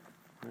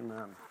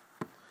Amen.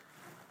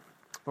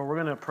 Well, we're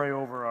going to pray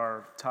over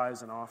our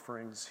tithes and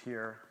offerings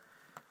here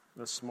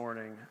this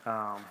morning.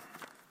 I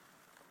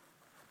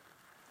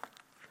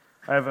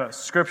have a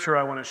scripture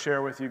I want to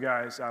share with you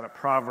guys out of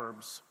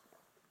Proverbs.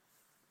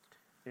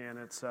 And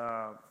it's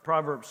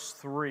Proverbs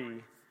 3,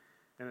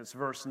 and it's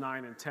verse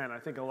 9 and 10. I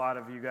think a lot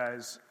of you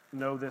guys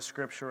know this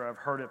scripture. I've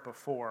heard it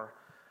before.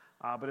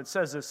 But it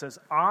says,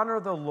 honor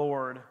the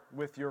Lord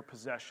with your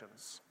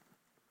possessions.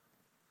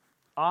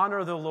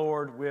 Honor the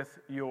Lord with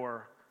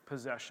your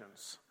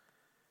possessions.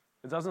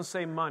 It doesn't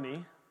say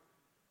money.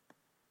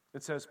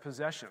 It says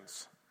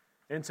possessions.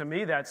 And to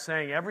me, that's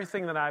saying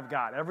everything that I've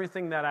got,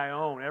 everything that I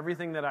own,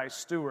 everything that I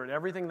steward,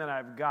 everything that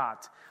I've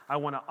got, I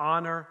want to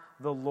honor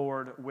the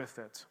Lord with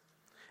it.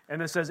 And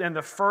it says, and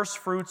the first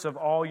fruits of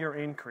all your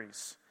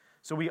increase.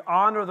 So we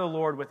honor the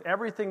Lord with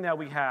everything that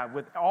we have,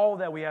 with all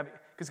that we have.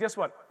 Because guess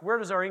what? Where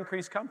does our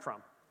increase come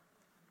from?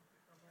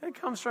 It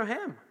comes from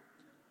Him.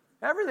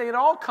 Everything, it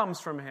all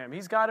comes from Him.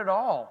 He's got it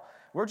all.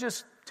 We're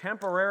just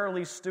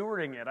temporarily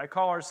stewarding it. I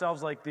call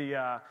ourselves like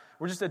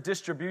we're just a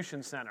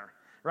distribution center,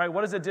 right?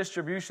 What does a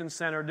distribution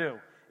center do?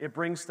 It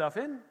brings stuff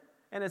in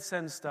and it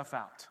sends stuff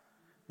out.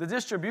 The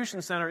distribution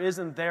center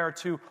isn't there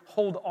to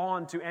hold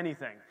on to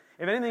anything.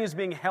 If anything is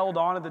being held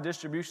on at the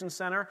distribution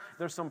center,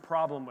 there's some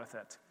problem with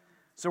it.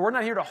 So we're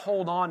not here to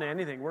hold on to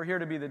anything. We're here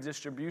to be the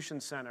distribution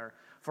center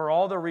for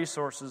all the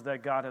resources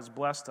that God has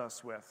blessed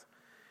us with.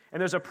 And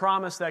there's a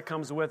promise that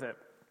comes with it.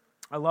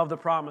 I love the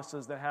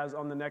promises that has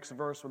on the next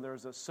verse when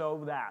there's a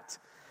so that.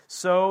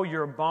 So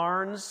your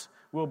barns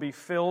will be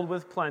filled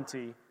with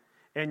plenty,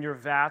 and your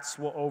vats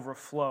will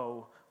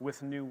overflow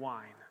with new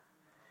wine.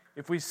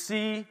 If we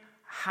see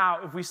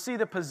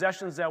the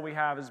possessions that we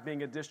have as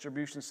being a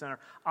distribution center,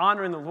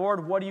 honoring the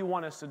Lord, what do you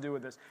want us to do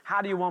with this?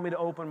 How do you want me to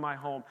open my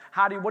home?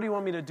 What do you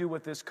want me to do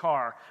with this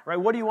car? Right?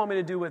 What do you want me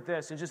to do with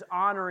this? And just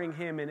honoring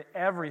Him in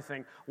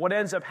everything. What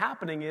ends up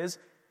happening is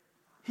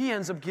He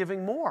ends up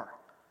giving more.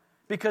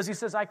 Because He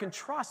says, I can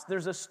trust.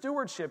 There's a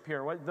stewardship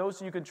here.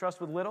 Those you can trust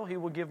with little, He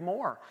will give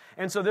more.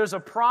 And so there's a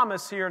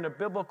promise here and a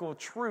biblical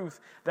truth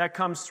that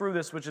comes through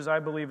this, which I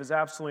believe is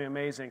absolutely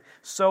amazing.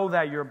 So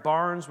that your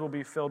barns will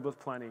be filled with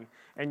plenty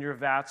and your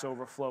vats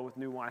overflow with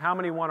new wine. How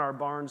many want our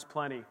barns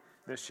plenty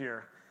this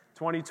year?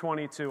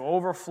 2022.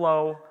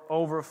 Overflow,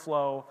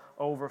 overflow,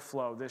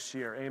 overflow this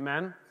year.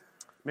 Amen?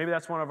 Maybe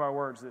that's one of our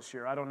words this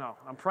year. I don't know.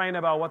 I'm praying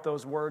about what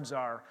those words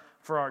are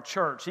for our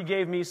church. He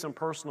gave me some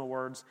personal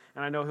words,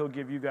 and I know He'll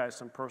give you guys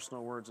some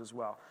personal words as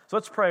well. So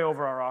let's pray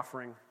over our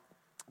offering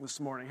this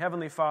morning.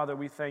 Heavenly Father,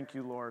 we thank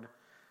you, Lord.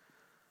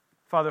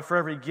 Father, for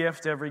every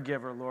gift, every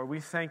giver, Lord. We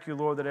thank you,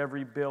 Lord, that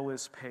every bill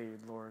is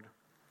paid, Lord.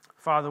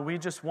 Father, we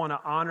just want to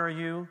honor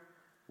you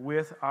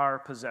with our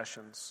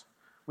possessions.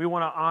 We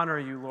want to honor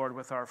you, Lord,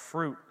 with our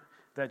fruit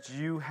that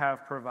you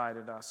have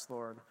provided us,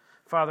 Lord.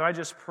 Father, I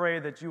just pray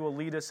that you will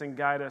lead us and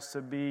guide us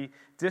to be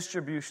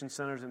distribution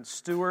centers and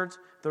stewards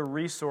the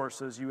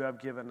resources you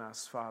have given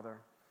us, Father.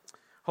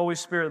 Holy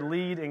Spirit,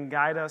 lead and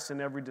guide us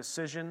in every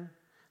decision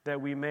that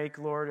we make,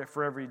 Lord,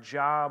 for every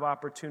job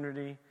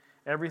opportunity,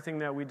 everything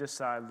that we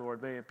decide,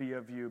 Lord, may it be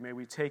of you. May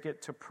we take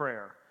it to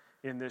prayer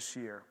in this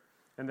year,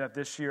 and that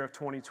this year of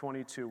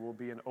 2022 will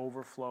be an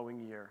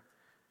overflowing year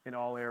in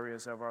all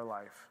areas of our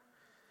life.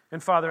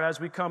 And Father,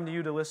 as we come to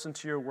you to listen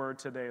to your word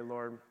today,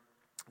 Lord,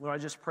 I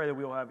just pray that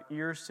we will have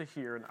ears to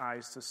hear and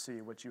eyes to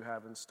see what you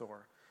have in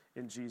store.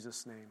 In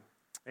Jesus' name.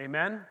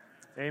 Amen?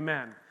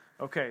 Amen.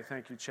 Okay,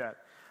 thank you, Chet.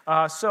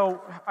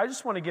 So I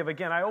just want to give,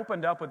 again, I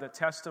opened up with a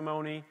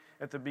testimony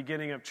at the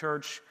beginning of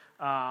church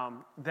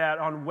that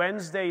on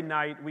Wednesday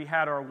night we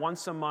had our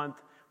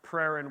once-a-month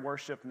prayer and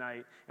worship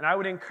night. And I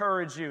would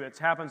encourage you, it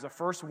happens the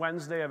first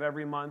Wednesday of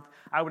every month,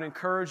 I would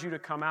encourage you to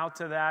come out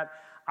to that.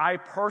 I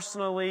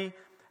personally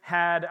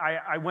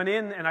I went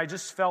in and I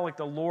just felt like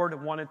the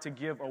Lord wanted to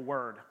give a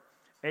word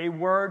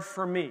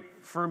for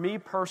me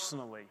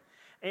personally.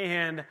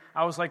 And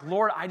I was like,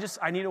 Lord, I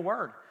need a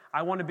word.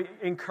 I want to be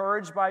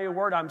encouraged by your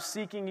word. I'm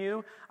seeking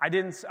you. I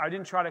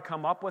didn't try to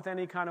come up with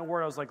any kind of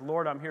word. I was like,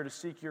 Lord, I'm here to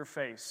seek your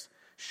face.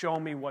 Show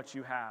me what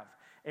you have.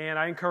 And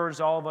I encourage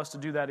all of us to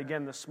do that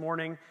again this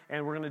morning,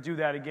 and we're going to do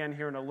that again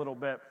here in a little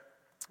bit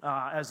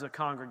as a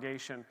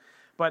congregation.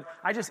 But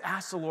I just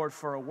asked the Lord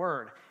for a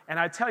word. And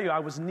I tell you, I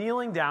was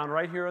kneeling down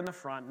right here in the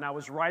front, and I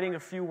was writing a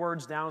few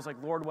words down. I was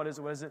like, Lord, what is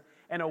it? What is it?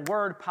 And a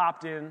word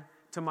popped in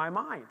to my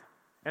mind.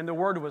 And the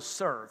word was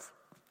serve.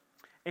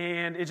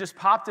 And it just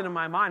popped into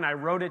my mind. I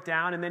wrote it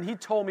down, and then He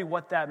told me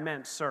what that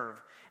meant,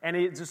 serve. And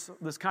it just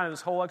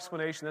this whole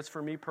explanation, that's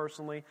for me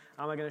personally.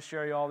 I'm not going to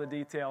share you all the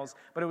details.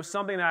 But it was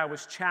something that I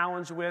was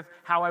challenged with,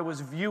 how I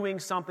was viewing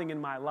something in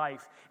my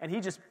life. And He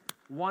just,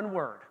 one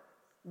word.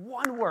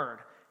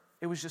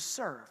 It was just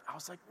serve. I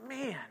was like,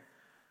 man,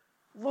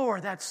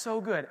 Lord, that's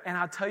so good. And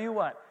I'll tell you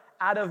what,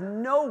 out of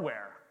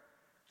nowhere,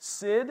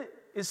 Sid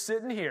is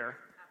sitting here.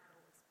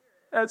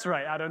 That's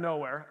right, out of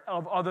nowhere,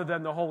 other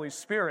than the Holy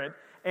Spirit.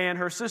 And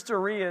her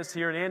sister Rhea is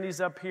here, and Andy's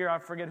up here. I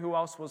forget who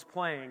else was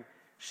playing.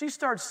 She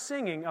starts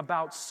singing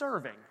about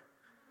serving.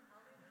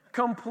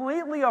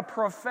 completely a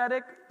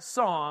prophetic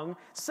song,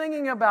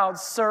 singing about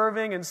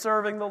serving and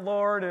serving the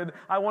Lord, and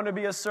I want to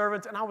be a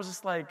servant. And I was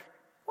just like,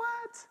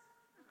 what?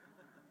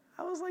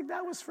 I was like,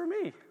 that was for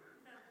me.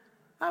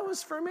 That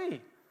was for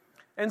me.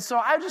 And so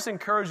I just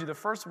encourage you, the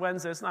first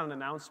Wednesday, it's not an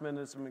announcement,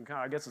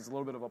 I guess it's a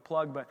little bit of a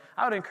plug, but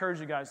I would encourage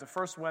you guys, the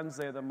first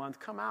Wednesday of the month,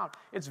 come out.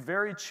 It's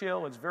very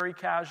chill, it's very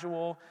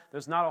casual.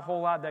 There's not a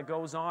whole lot that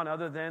goes on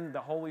other than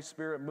the Holy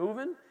Spirit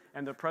moving,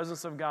 and the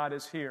presence of God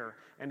is here,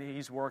 and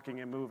He's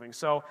working and moving.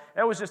 So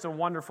it was just a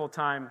wonderful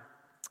time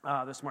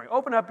this morning.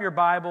 Open up your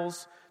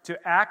Bibles to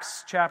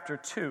Acts chapter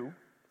 2.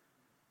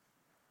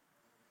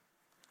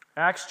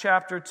 Acts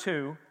chapter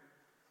 2.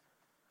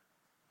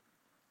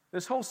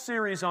 This whole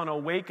series on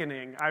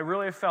awakening, I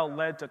really felt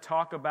led to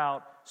talk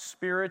about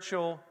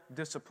spiritual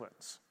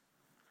disciplines.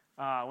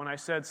 When I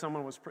said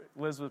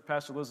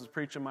Pastor Liz was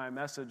preaching my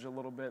message a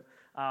little bit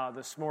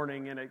this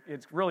morning, and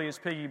it really is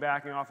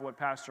piggybacking off of what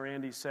Pastor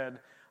Andy said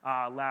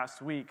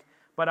last week.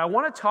 But I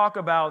want to talk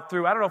about I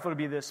don't know if it'll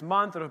be this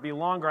month, it'll be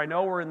longer. I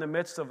know we're in the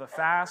midst of a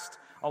fast.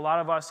 A lot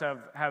of us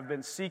have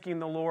been seeking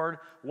the Lord.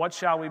 What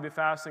shall we be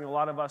fasting? A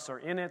lot of us are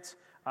in it.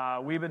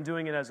 We've been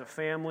doing it as a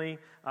family.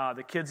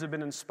 The kids have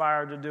been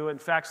inspired to do it. In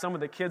fact, some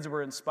of the kids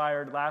were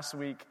inspired last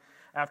week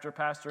after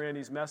Pastor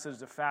Andy's message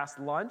to fast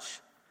lunch.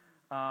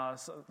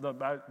 So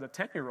the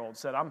 10-year-old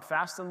said, I'm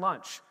fasting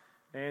lunch.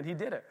 And he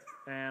did it.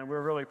 And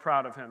we're really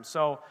proud of him.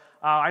 So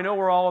I know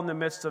we're all in the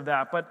midst of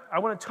that. But I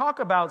want to talk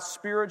about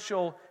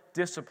spiritual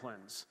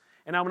disciplines.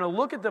 And I'm going to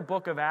look at the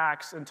book of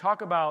Acts and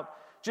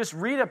just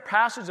read a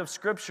passage of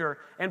Scripture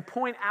and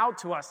point out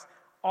to us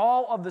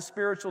all of the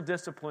spiritual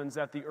disciplines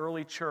that the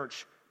early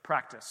church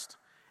practiced.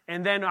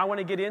 And then I want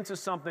to get into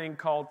something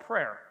called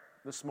prayer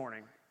this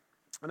morning.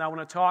 And I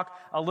want to talk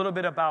a little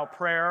bit about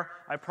prayer.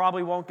 I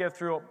probably won't get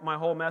through my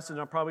whole message.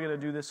 I'm probably going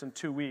to do this in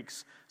 2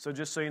 weeks. So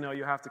just so you know,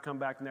 you have to come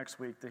back next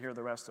week to hear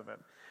the rest of it.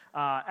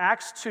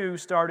 Acts 2,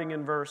 starting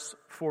in verse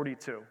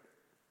 42.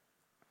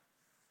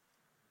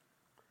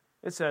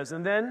 It says,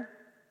 And then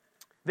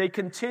they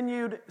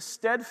continued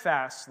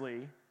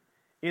steadfastly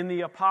in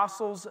the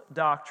apostles'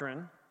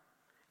 doctrine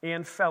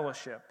and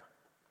fellowship,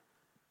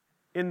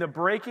 in the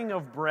breaking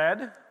of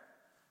bread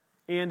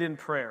and in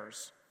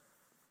prayers.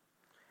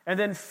 And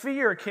then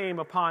fear came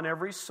upon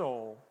every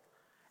soul,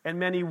 and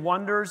many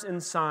wonders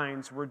and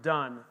signs were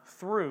done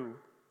through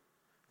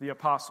the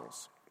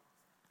apostles.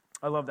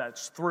 I love that.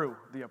 It's through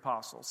the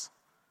apostles.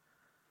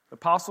 The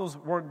apostles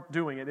weren't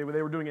doing it. They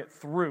were doing it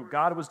through.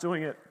 God was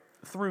doing it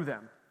through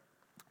them.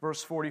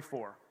 Verse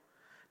 44.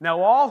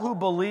 Now all who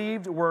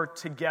believed were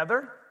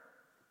together,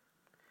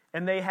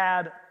 and they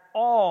had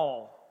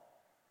all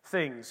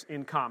things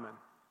in common,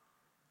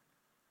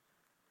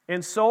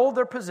 and sold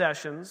their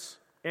possessions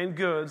and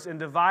goods and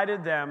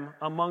divided them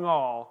among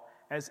all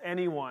as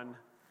anyone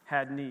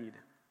had need.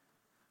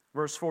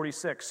 Verse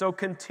 46, so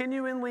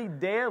continually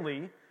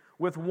daily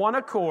with one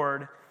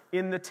accord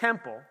in the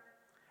temple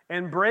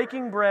and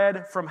breaking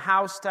bread from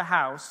house to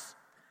house,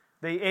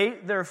 they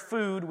ate their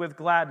food with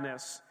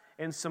gladness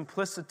and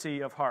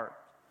simplicity of heart,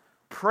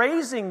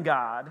 praising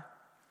God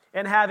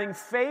and having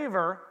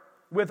favor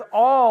with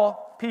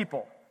all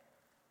people.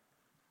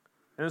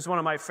 And this is one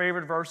of my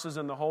favorite verses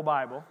in the whole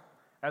Bible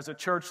as a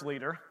church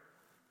leader.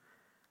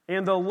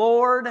 And the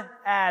Lord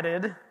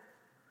added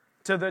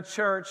to the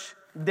church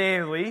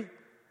daily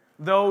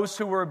those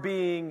who were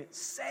being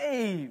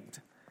saved.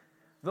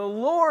 The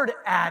Lord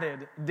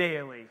added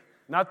daily.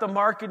 Not the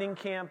marketing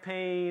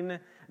campaign,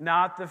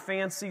 not the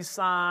fancy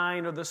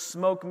sign or the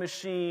smoke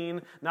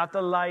machine, not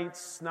the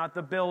lights, not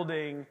the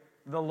building,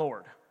 the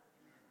Lord.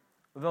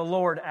 The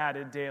Lord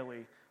added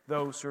daily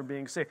those who are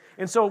being saved.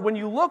 And so when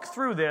you look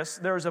through this,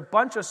 there's a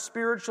bunch of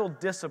spiritual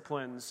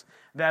disciplines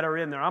that are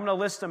in there. I'm going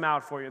to list them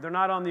out for you. They're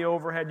not on the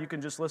overhead. You can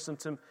just listen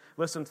to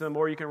them,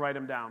 or you can write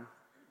them down.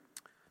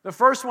 The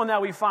first one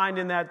that we find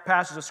in that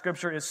passage of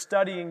Scripture is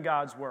studying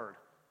God's Word,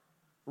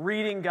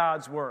 reading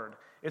God's Word.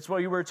 It's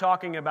what you were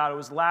talking about. It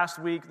was last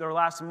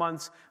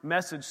month's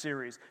message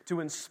series,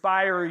 to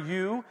inspire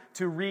you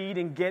to read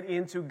and get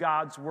into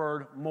God's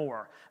Word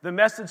more. The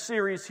message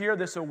series here,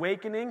 this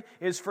awakening,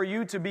 is for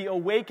you to be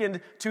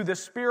awakened to the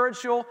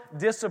spiritual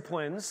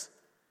disciplines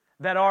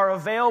that are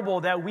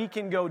available that we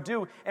can go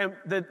do. And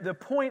the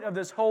point of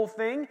this whole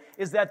thing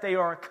is that they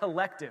are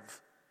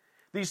collective.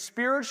 These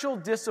spiritual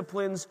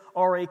disciplines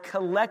are a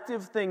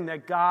collective thing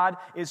that God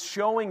is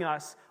showing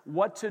us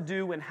what to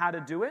do and how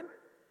to do it.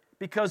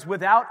 Because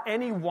without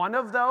any one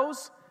of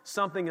those,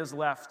 something is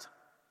left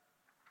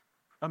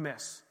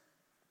amiss.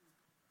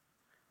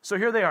 So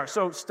here they are.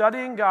 So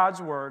studying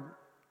God's Word.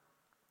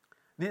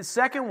 The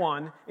second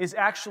one is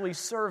actually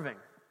serving.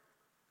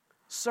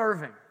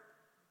 Serving.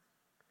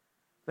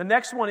 The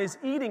next one is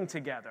eating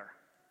together.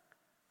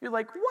 You're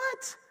like,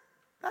 what?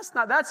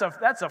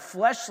 That's a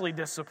fleshly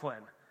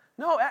discipline.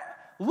 No,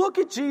 look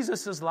at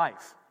Jesus'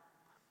 life.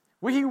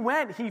 Where he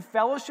went, he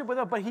fellowshiped with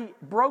them, but he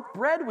broke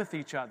bread with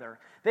each other.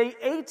 They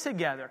ate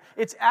together.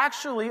 It's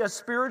actually a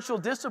spiritual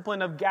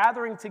discipline of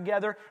gathering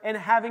together and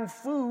having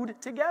food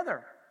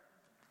together.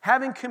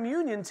 Having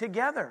communion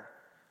together.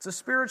 It's a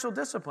spiritual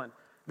discipline.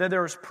 that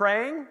there's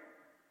praying,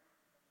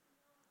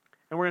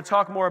 and we're going to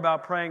talk more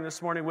about praying this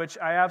morning, which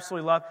I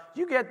absolutely love.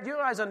 You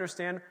guys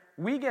understand,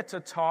 we get to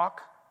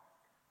talk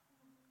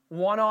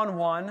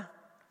one-on-one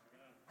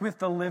with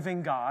the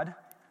living God.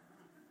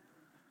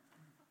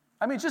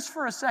 I mean, just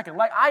for a second.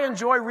 Like, I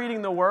enjoy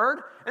reading the Word.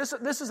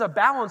 This is a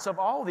balance of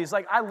all of these.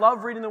 Like, I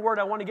love reading the Word.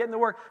 I want to get in the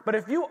Word. But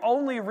if you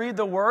only read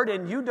the Word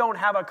and you don't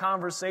have a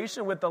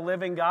conversation with the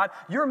living God,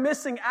 you're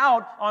missing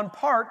out on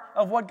part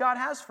of what God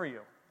has for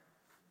you.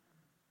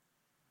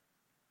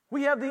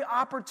 We have the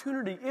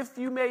opportunity, if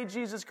you made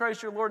Jesus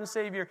Christ your Lord and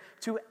Savior,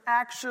 to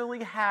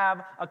actually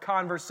have a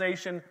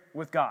conversation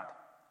with God.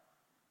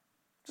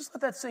 Just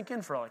let that sink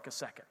in for like a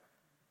second.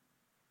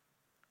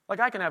 Like,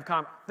 I can have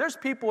there's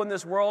people in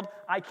this world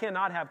I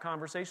cannot have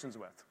conversations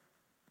with.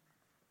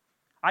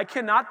 I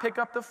cannot pick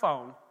up the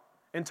phone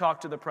and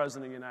talk to the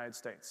President of the United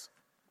States.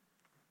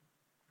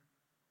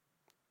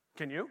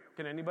 Can you?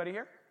 Can anybody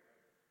here?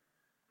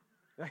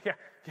 Yeah.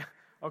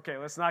 Okay,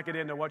 let's not get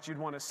into what you'd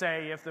want to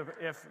say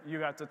if you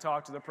got to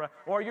talk to the president,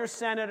 or your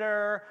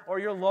senator, or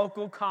your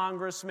local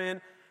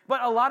congressman.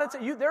 But a lot of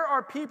times, there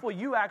are people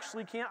you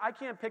actually can't. I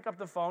can't pick up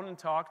the phone and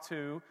talk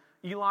to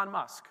Elon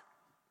Musk.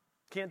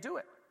 Can't do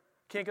it.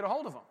 Can't get a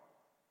hold of him.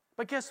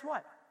 But guess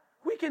what?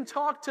 We can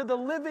talk to the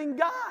living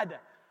God.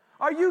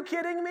 Are you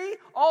kidding me?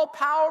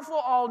 All-powerful,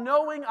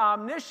 all-knowing,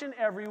 omniscient,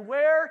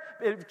 everywhere.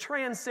 It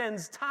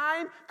transcends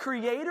time,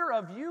 creator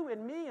of you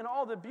and me and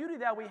all the beauty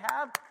that we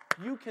have.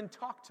 You can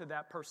talk to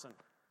that person.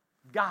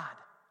 God.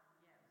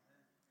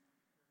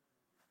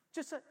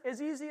 Just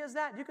as easy as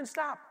that. You can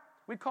stop.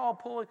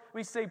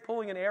 We say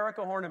pulling an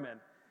Erica Horniman.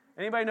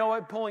 Anybody know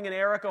what pulling an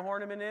Erica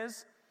Horniman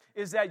is?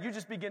 Is that you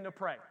just begin to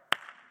pray.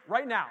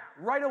 Right now,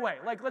 right away.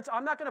 Like,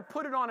 I'm not going to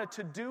put it on a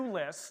to-do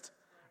list,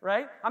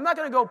 right? I'm not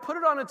going to go put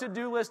it on a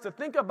to-do list to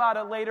think about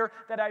it later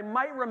that I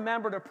might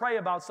remember to pray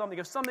about something.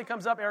 If something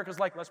comes up, Erica's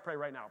like, let's pray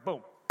right now.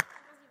 Boom.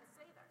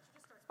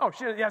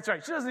 That's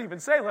right. She doesn't even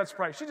say let's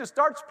pray. She just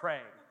starts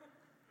praying.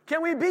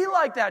 Can we be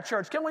like that,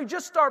 church? Can we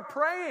just start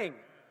praying?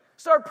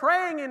 Start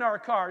praying in our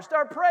cars.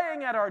 Start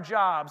praying at our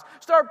jobs.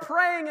 Start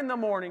praying in the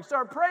morning.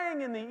 Start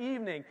praying in the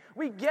evening.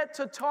 We get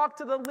to talk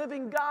to the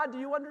living God. Do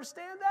you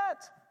understand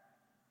that?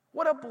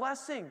 What a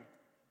blessing.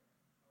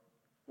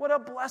 What a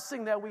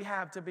blessing that we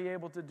have to be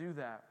able to do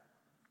that.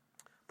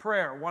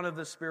 Prayer, one of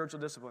the spiritual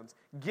disciplines.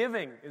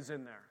 Giving is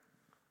in there.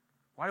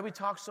 Why do we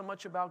talk so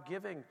much about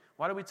giving?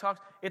 Why do we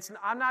talk?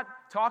 I'm not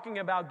talking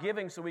about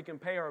giving so we can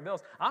pay our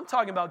bills. I'm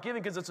talking about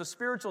giving because it's a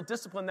spiritual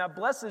discipline that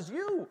blesses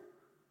you.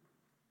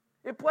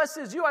 It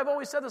blesses you. I've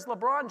always said this.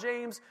 LeBron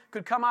James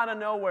could come out of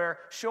nowhere,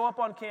 show up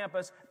on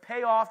campus,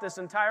 pay off this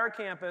entire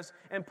campus,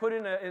 and put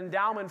in an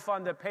endowment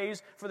fund that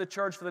pays for the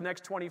church for the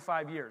next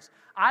 25 years.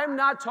 I'm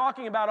not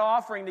talking about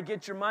offering to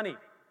get your money.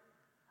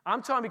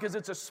 I'm talking because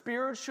it's a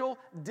spiritual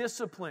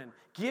discipline.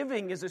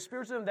 Giving is a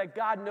spiritual discipline that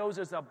God knows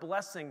is a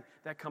blessing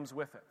that comes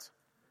with it.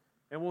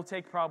 And we'll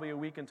take probably a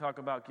week and talk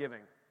about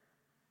giving.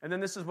 And then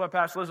this is what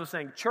Pastor Liz was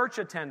saying, church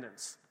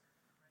attendance.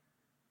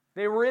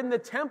 They were in the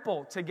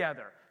temple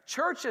together.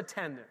 Church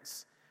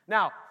attendance.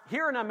 Now,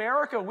 here in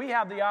America, we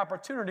have the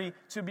opportunity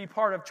to be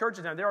part of church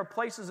attendance. There are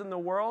places in the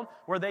world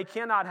where they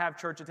cannot have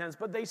church attendance,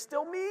 but they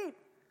still meet.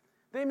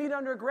 They meet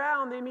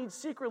underground, they meet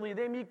secretly,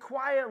 they meet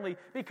quietly,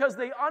 because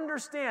they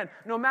understand,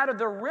 no matter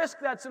the risk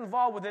that's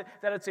involved with it,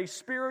 that it's a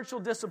spiritual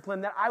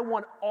discipline, that I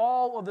want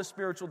all of the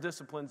spiritual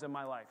disciplines in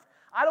my life.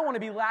 I don't want to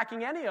be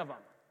lacking any of them.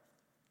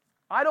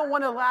 I don't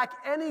want to lack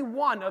any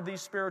one of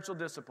these spiritual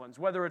disciplines,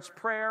 whether it's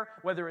prayer,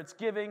 whether it's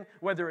giving,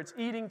 whether it's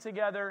eating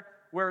together,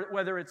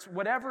 whether it's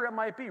whatever it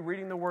might be,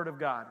 reading the Word of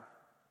God.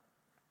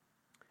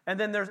 And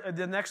then there's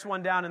the next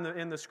one down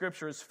in the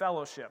Scripture is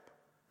fellowship,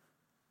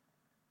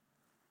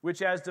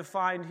 which as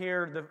defined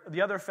here,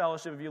 the other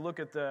fellowship, if you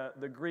look at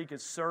the Greek,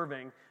 is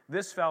serving.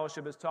 This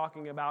fellowship is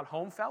talking about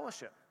home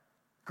fellowship,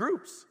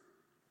 groups,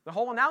 the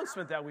whole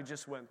announcement that we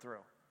just went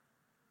through.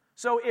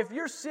 So if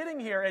you're sitting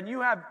here and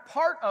you have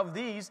part of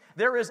these,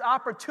 there is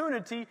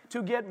opportunity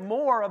to get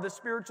more of the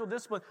spiritual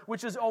discipline,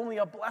 which is only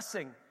a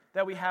blessing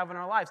that we have in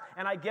our lives.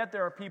 And I get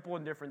there are people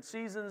in different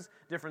seasons,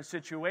 different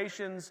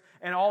situations,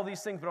 and all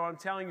these things, but what I'm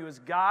telling you is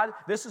God,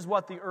 this is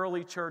what the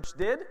early church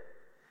did.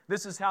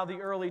 This is how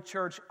the early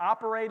church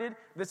operated.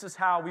 This is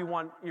how we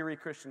want Erie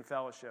Christian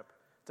Fellowship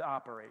to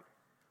operate.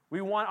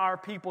 We want our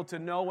people to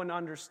know and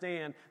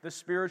understand the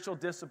spiritual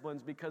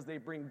disciplines because they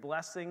bring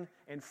blessing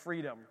and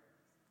freedom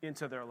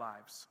into their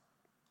lives.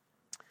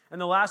 And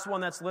the last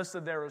one that's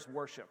listed there is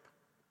worship.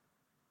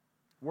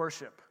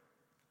 Worship.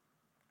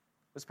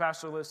 As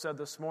Pastor Liz said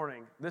this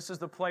morning, this is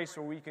the place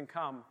where we can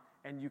come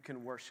and you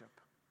can worship.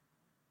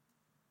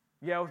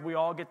 Yeah, we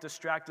all get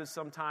distracted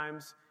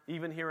sometimes.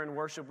 Even here in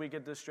worship, we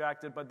get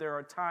distracted, but there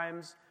are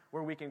times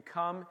where we can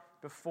come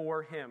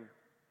before Him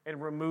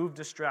and remove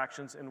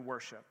distractions in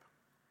worship.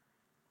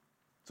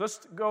 So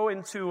let's go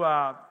into,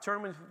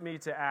 turn with me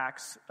to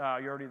Acts.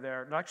 You're already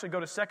there. No, actually,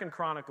 go to 2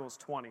 Chronicles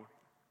 20.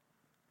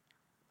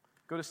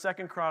 Go to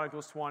 2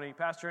 Chronicles 20.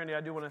 Pastor Andy,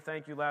 I do want to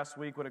thank you last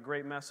week. What a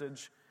great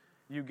message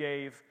you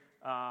gave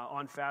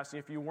on fasting.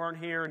 If you weren't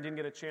here and didn't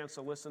get a chance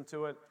to listen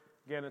to it,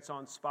 Again, it's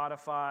on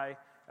Spotify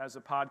as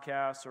a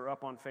podcast or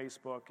up on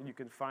Facebook, and you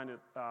can find it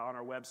on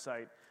our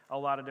website, a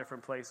lot of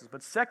different places.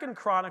 But 2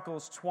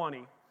 Chronicles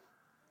 20,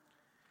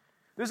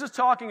 this is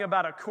talking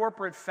about a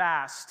corporate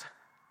fast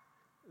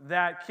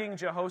that King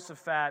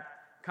Jehoshaphat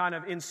kind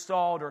of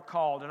installed or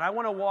called. And I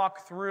want to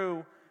walk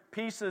through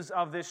pieces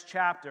of this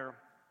chapter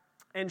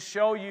and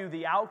show you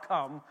the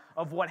outcome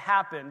of what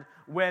happened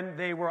when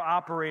they were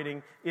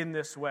operating in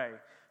this way.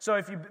 So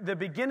the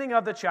beginning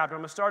of the chapter, I'm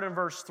going to start in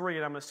verse 3,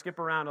 and I'm going to skip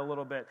around a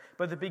little bit.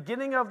 But the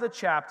beginning of the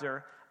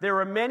chapter, there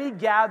were many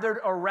gathered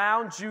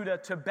around Judah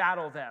to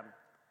battle them.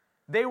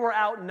 They were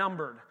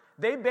outnumbered.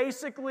 They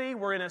basically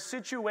were in a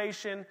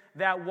situation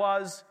that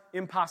was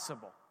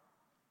impossible.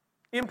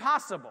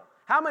 Impossible.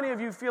 How many of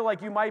you feel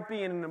like you might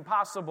be in an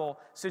impossible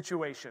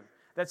situation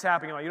that's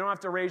happening? Like, you don't have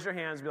to raise your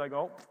hands and be like,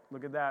 oh,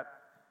 look at that.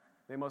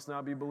 They must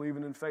not be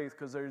believing in faith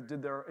because they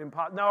did their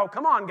impossible. No,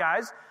 come on,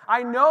 guys.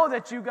 I know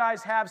that you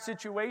guys have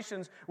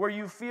situations where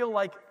you feel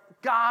like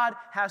God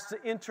has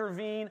to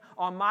intervene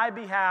on my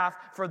behalf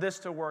for this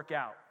to work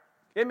out.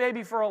 It may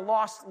be for a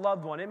lost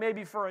loved one. It may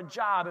be for a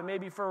job. It may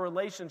be for a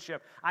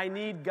relationship. I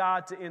need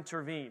God to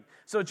intervene.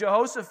 So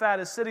Jehoshaphat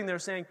is sitting there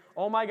saying,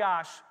 oh my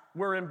gosh,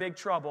 we're in big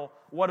trouble.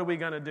 What are we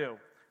going to do?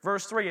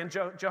 Verse 3, and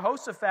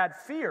Jehoshaphat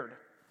feared.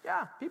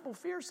 Yeah, people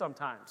fear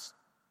sometimes.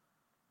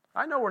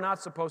 I know we're not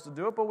supposed to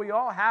do it, but we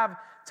all have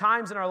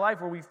times in our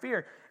life where we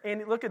fear.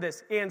 And look at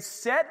this. And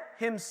set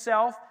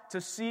himself to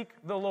seek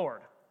the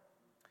Lord.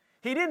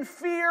 He didn't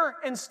fear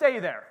and stay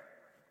there.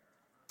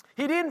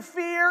 He didn't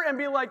fear and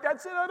be like,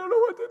 that's it, I don't know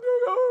what to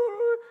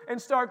do,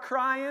 and start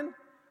crying,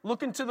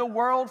 looking to the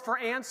world for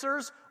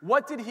answers.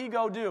 What did he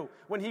go do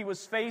when he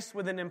was faced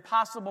with an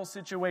impossible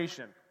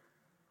situation?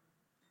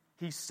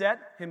 He set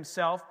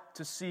himself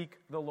to seek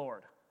the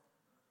Lord.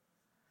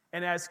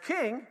 And as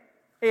king,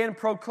 and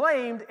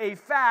proclaimed a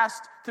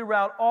fast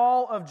throughout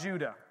all of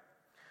Judah.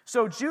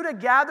 So Judah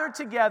gathered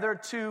together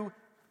to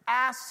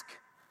ask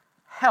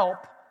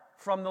help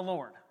from the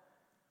Lord.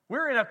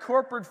 We're in a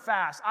corporate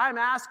fast. I'm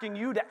asking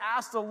you to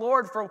ask the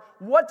Lord for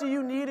what do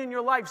you need in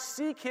your life.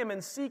 Seek him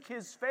and seek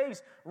his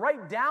face.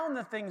 Write down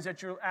the things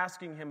that you're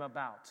asking him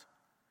about.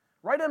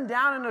 Write them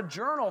down in a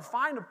journal.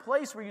 Find a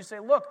place where you say,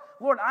 look,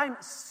 Lord, I'm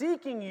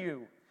seeking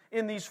you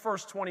in these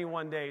first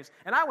 21 days.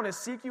 And I want to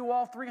seek you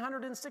all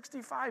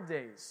 365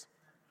 days.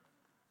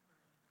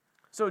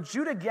 So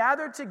Judah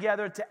gathered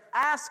together to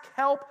ask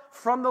help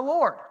from the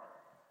Lord.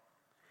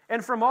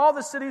 And from all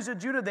the cities of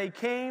Judah, they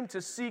came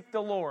to seek the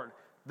Lord.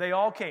 They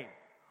all came.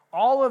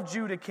 All of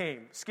Judah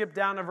came. Skip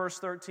down to verse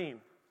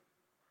 13.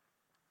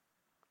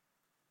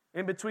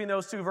 In between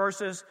those two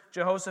verses,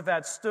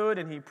 Jehoshaphat stood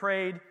and he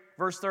prayed.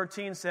 Verse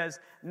 13 says,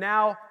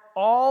 now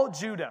all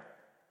Judah,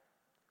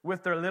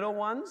 with their little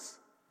ones,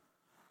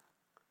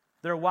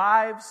 their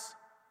wives,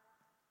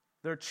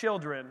 their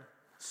children,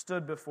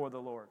 stood before the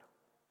Lord.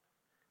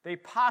 They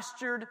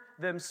postured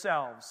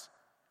themselves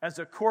as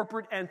a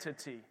corporate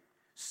entity,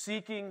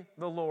 seeking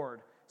the Lord,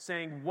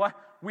 saying, "What?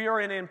 We are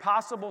in an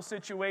impossible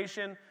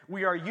situation.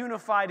 We are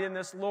unified in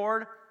this,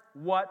 Lord.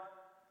 What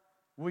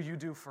will you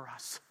do for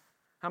us?"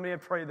 How many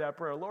have prayed that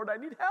prayer? Lord, I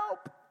need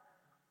help.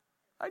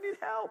 I need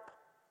help.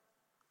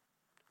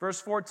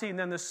 Verse 14,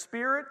 then the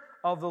Spirit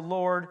of the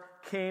Lord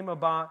came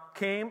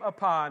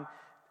upon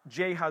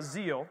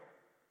Jahaziel,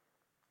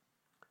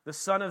 the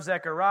son of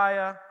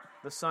Zechariah,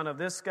 the son of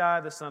this guy,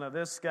 the son of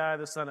this guy,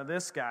 the son of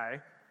this guy,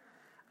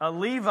 a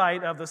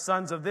Levite of the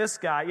sons of this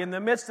guy, in the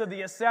midst of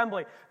the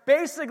assembly.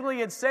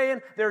 Basically, it's saying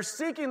they're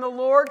seeking the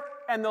Lord,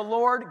 and the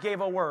Lord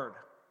gave a word.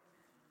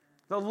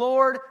 The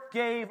Lord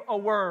gave a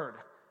word.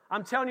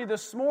 I'm telling you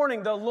this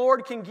morning, the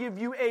Lord can give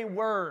you a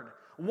word.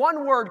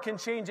 One word can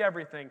change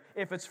everything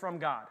if it's from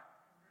God.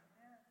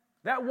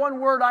 That one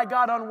word I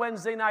got on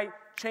Wednesday night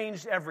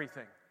changed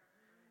everything.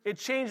 It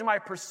changed my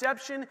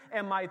perception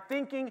and my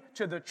thinking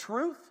to the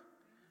truth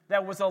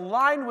that was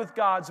aligned with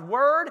God's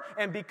word,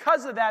 and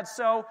because of that,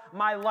 so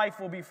my life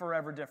will be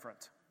forever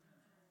different.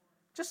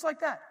 Just like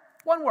that.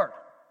 One word.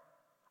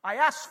 I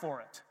asked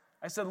for it.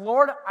 I said,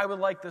 Lord, I would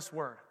like this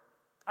word.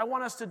 I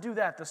want us to do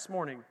that this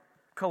morning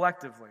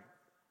collectively.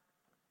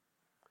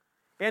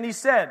 And he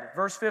said,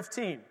 verse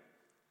 15,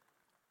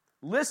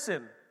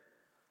 listen,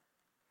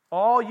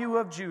 all you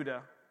of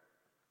Judah,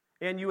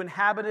 and you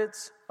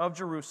inhabitants of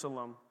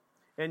Jerusalem,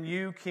 and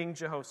you, King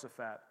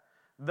Jehoshaphat.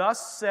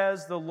 Thus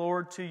says the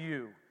Lord to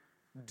you,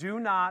 do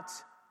not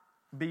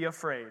be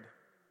afraid,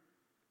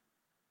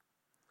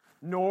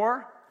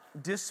 nor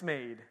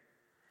dismayed,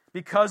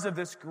 because of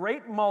this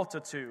great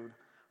multitude,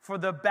 for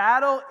the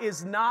battle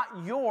is not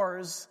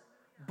yours,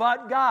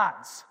 but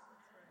God's.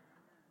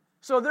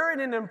 So they're in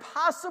an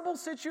impossible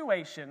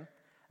situation.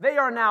 They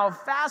are now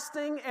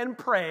fasting and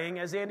praying.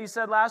 As Andy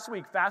said last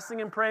week, fasting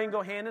and praying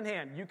go hand in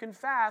hand. You can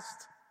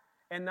fast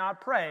and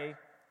not pray.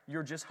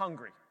 You're just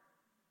hungry.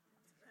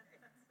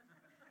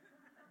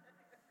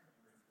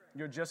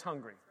 You're just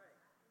hungry.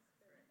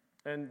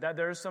 And that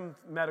there's some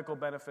medical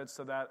benefits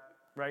to that,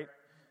 right?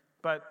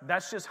 But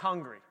that's just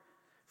hungry.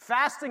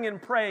 Fasting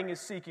and praying is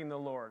seeking the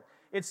Lord.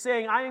 It's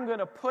saying, I am going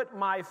to put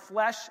my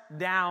flesh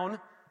down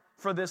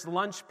for this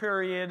lunch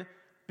period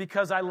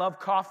because I love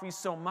coffee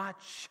so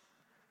much.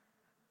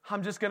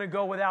 I'm just going to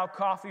go without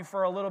coffee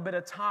for a little bit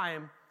of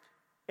time.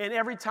 And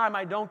every time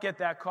I don't get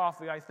that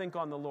coffee, I think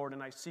on the Lord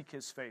and I seek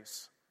His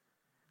face.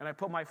 And I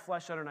put my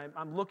flesh under, and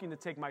I'm looking to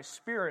take my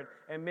spirit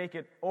and make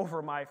it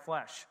over my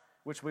flesh,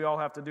 which we all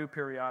have to do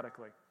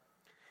periodically.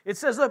 It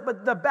says, look,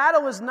 but the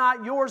battle is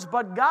not yours,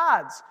 but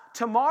God's.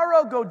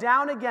 Tomorrow go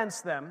down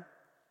against them.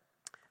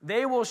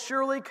 They will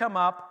surely come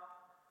up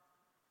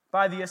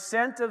by the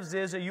ascent of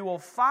Ziz. You will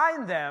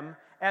find them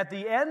at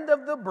the end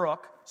of the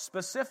brook,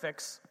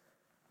 specifically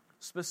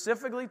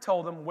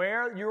told them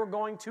where you're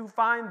going to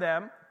find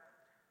them.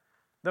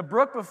 The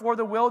brook before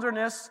the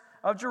wilderness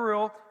of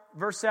Jeruel,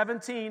 verse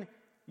 17,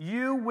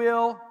 you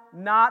will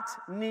not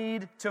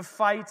need to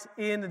fight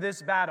in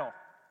this battle.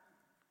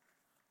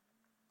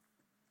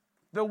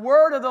 The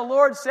word of the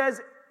Lord says,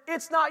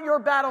 it's not your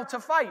battle to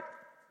fight.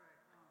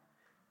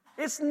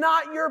 It's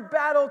not your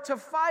battle to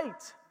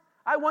fight.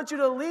 I want you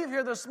to leave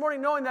here this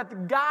morning knowing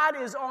that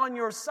God is on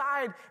your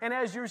side, and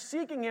as you're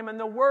seeking Him and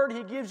the word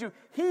He gives you,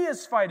 He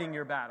is fighting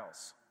your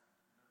battles.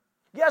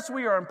 Yes,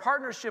 we are in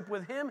partnership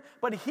with Him,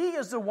 but He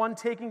is the one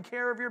taking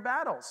care of your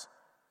battles.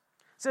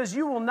 It says,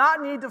 you will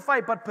not need to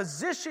fight, but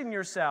position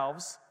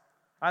yourselves.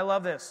 I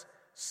love this.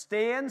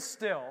 Stand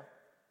still.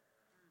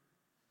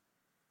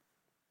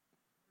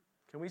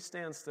 Can we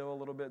stand still a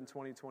little bit in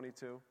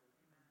 2022?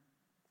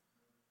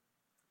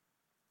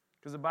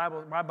 Because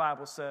my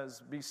Bible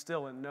says, be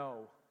still and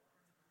know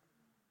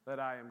that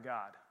I am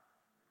God.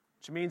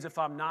 Which means if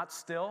I'm not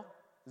still,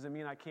 does it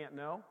mean I can't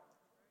know?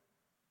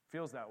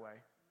 Feels that way.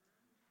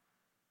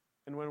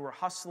 And when we're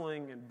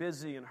hustling and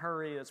busy and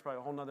hurry, that's probably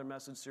a whole other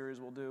message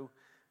series we'll do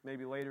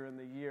maybe later in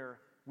the year,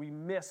 we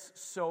miss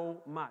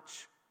so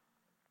much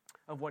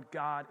of what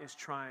God is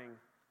trying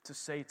to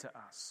say to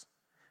us.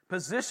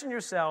 Position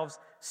yourselves,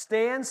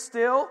 stand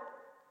still,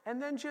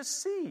 and then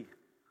just see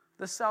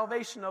the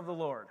salvation of the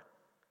Lord.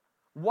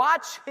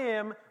 Watch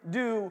Him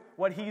do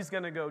what He's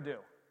going to go do.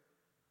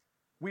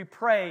 We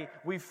pray,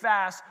 we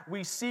fast,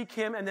 we seek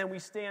Him, and then we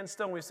stand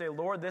still and we say,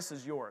 Lord, this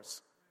is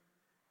yours.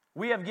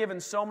 We have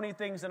given so many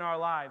things in our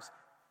lives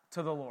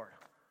to the Lord.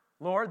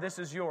 Lord, this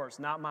is yours,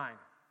 not mine.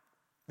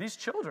 These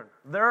children,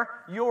 they're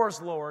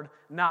yours, Lord,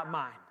 not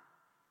mine.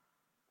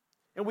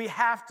 And we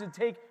have to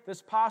take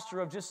this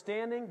posture of just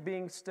standing,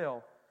 being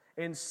still,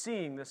 and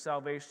seeing the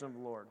salvation of the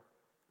Lord.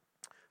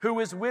 Who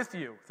is with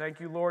you? Thank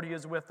you, Lord, He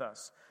is with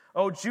us.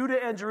 O Judah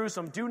and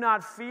Jerusalem, do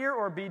not fear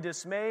or be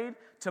dismayed.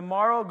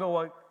 Tomorrow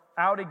go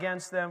out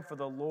against them, for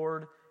the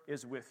Lord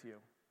is with you.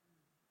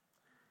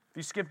 If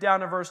you skip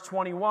down to verse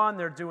 21,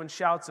 they're doing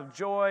shouts of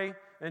joy.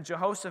 And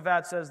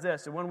Jehoshaphat says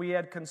this, and when we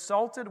had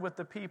consulted with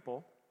the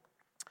people,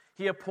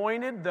 he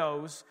appointed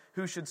those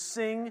who should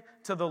sing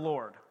to the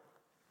Lord.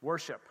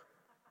 Worship.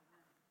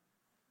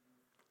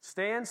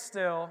 Stand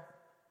still,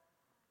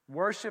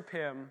 worship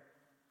Him,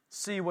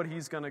 see what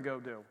He's going to go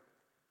do.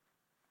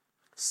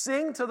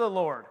 Sing to the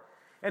Lord,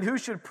 and who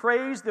should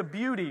praise the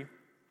beauty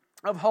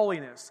of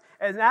holiness.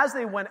 And as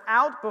they went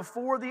out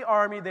before the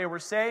army, they were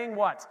saying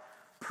what?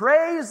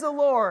 Praise the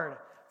Lord,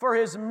 for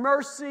His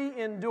mercy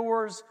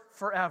endures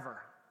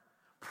forever.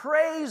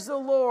 Praise the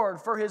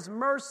Lord, for His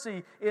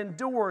mercy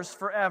endures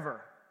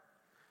forever.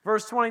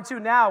 Verse 22,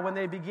 now when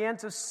they began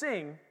to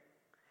sing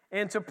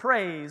and to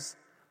praise,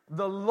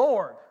 the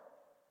Lord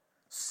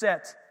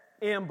set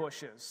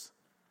ambushes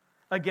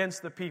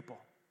against the people.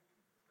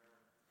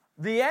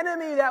 The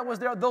enemy that was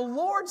there, the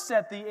Lord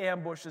set the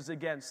ambushes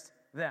against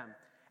them.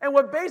 And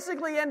what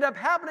basically ended up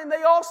happening,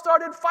 they all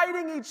started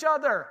fighting each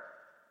other.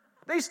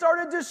 They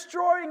started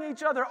destroying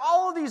each other.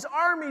 All of these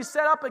armies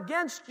set up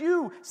against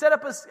you, set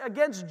up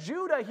against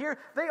Judah here,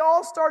 they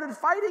all started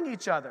fighting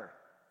each other.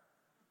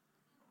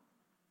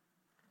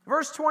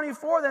 Verse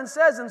 24 then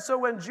says, and so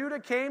when Judah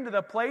came to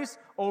the place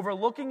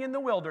overlooking in the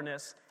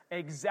wilderness,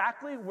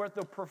 exactly what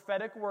the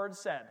prophetic word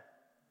said.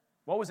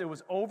 What was it? It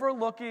was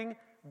overlooking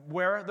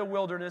where the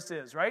wilderness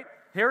is, right?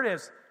 Here it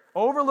is.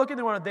 Overlooking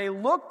the wilderness. They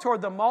looked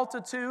toward the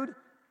multitude,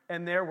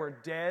 and there were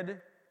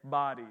dead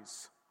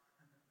bodies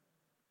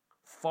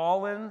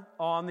fallen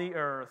on the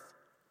earth.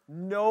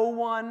 No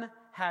one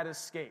had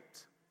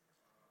escaped.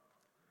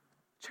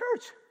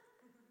 Church,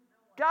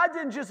 God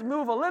didn't just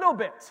move a little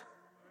bit.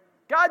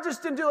 God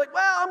just didn't do like,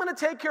 well, I'm going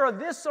to take care of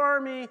this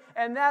army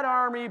and that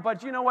army,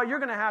 but you know what? You're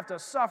going to have to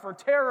suffer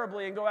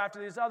terribly and go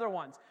after these other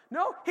ones.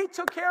 No, He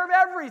took care of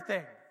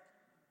everything.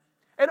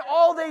 And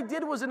all they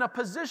did was in a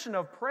position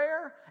of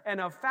prayer and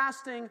of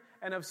fasting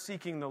and of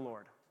seeking the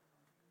Lord.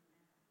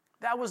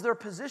 That was their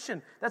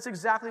position. That's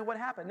exactly what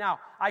happened. Now,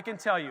 I can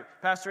tell you,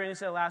 Pastor Andy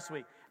said last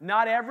week,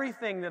 not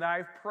everything that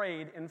I've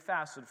prayed and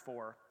fasted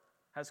for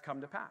has come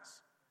to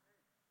pass.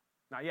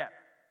 Not yet.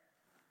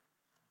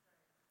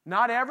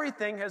 Not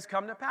everything has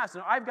come to pass.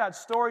 Now, I've got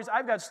stories,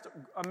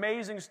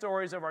 amazing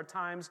stories of our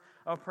times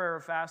of prayer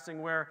and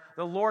fasting where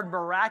the Lord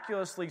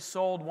miraculously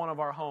sold one of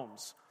our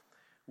homes.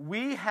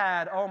 We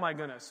had, oh my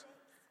goodness,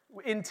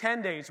 in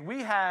 10 days,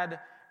 we had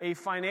a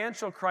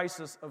financial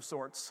crisis of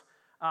sorts.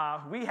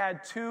 We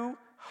had 2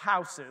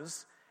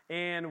 houses,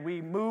 and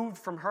we moved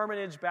from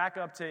Hermitage back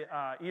up to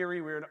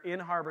Erie. We were in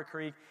Harbor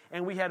Creek,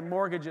 and we had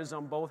mortgages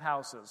on both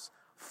houses,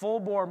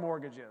 full-bore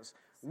mortgages.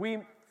 We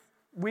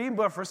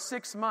were for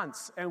 6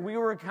 months, and we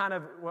were kind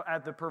of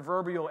at the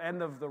proverbial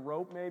end of the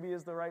rope, maybe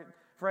is the right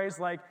phrase.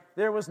 Like,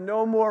 there was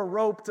no more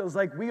rope. It was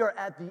like, we are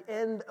at the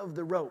end of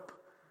the rope.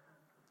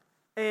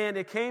 And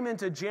it came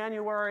into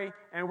January,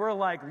 and we're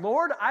like,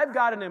 Lord, I've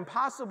got an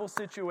impossible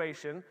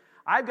situation.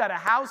 I've got a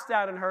house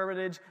down in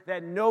Hermitage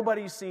that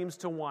nobody seems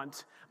to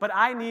want, but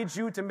I need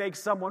you to make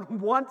someone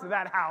want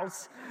that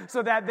house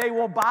so that they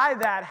will buy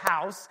that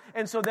house,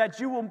 and so that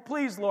you will,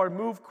 please, Lord,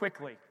 move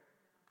quickly.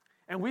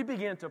 And we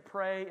began to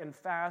pray and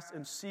fast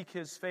and seek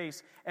his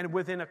face, and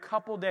within a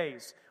couple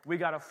days, we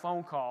got a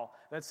phone call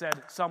that said,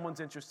 someone's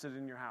interested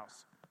in your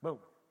house. Boom.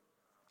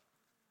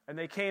 And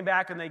they came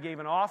back and they gave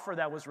an offer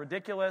that was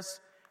ridiculous,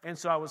 and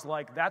so I was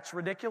like, that's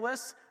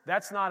ridiculous?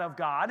 That's not of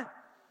God.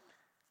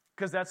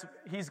 Because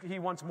he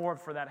wants more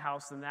for that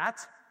house than that.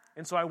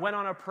 And so I went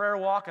on a prayer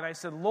walk, and I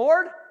said,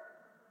 Lord,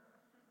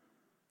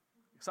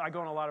 so I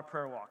go on a lot of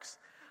prayer walks.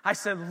 I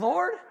said,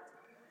 Lord,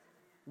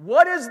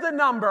 what is the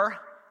number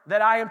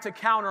that I am to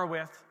counter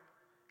with?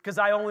 Because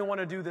I only want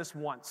to do this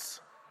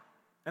once,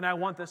 and I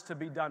want this to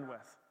be done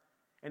with.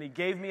 And he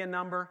gave me a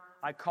number.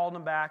 I called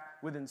him back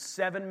within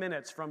 7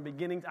 minutes from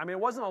beginning. It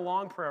wasn't a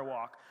long prayer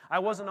walk. I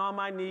wasn't on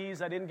my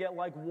knees. I didn't get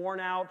worn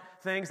out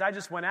things. I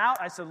just went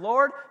out. I said,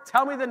 Lord,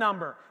 tell me the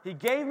number. He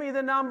gave me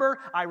the number.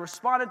 I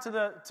responded to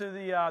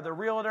the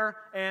realtor,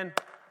 and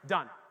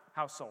done.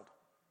 House sold.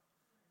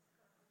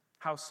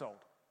 House sold.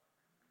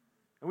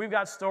 And we've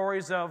got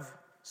stories of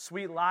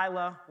sweet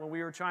Lila when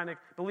we were trying to,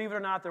 believe it or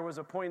not, there was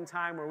a point in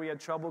time where we had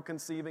trouble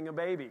conceiving a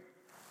baby.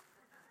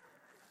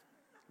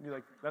 You're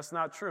like, that's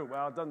not true.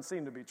 Well, it doesn't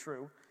seem to be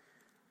true.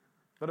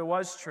 But it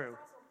was true.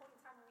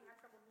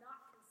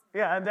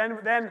 Yeah, and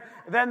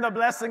then the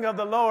blessing of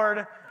the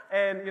Lord,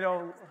 and,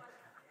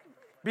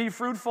 be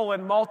fruitful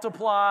and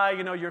multiply,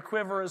 your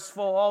quiver is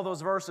full. All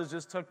those verses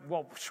just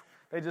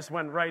they just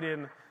went right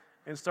in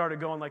and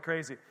started going like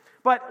crazy.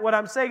 But what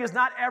I'm saying is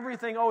not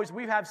everything always,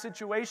 we have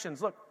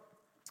situations. Look,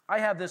 I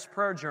have this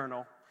prayer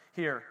journal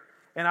here,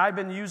 and I've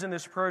been using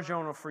this prayer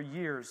journal for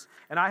years,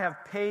 and I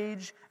have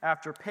page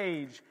after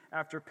page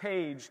after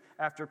page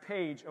after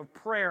page of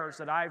prayers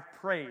that I've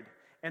prayed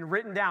and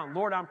written down.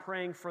 Lord, I'm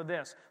praying for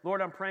this.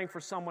 Lord, I'm praying for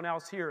someone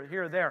else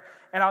here, there.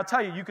 And I'll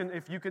tell you,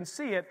 if you can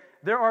see it,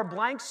 there are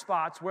blank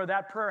spots where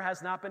that prayer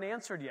has not been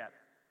answered yet.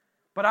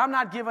 But I'm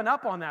not giving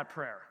up on that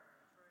prayer.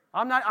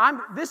 When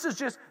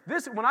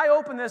I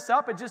open this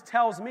up, it just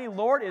tells me,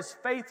 Lord is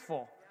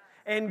faithful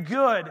and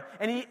good,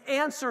 and he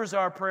answers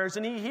our prayers,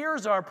 and he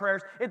hears our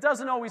prayers. It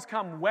doesn't always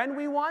come when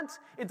we want.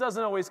 It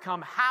doesn't always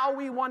come how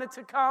we want it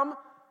to come.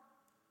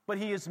 But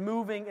he is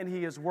moving and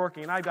he is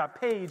working. And I've got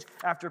page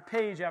after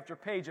page after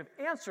page of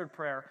answered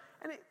prayer.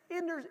 And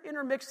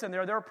intermixed in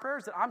there are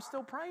prayers that I'm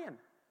still praying,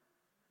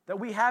 that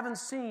we haven't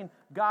seen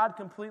God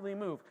completely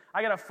move.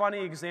 I got a funny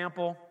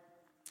example.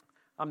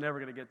 I'm never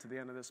going to get to the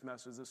end of this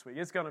message this week.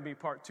 It's going to be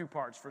two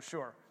parts for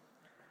sure.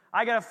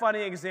 I got a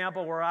funny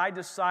example where I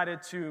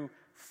decided to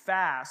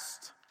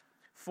fast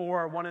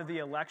for one of the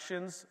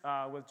elections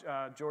with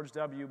George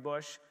W.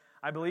 Bush.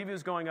 I believe he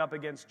was going up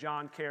against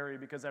John Kerry,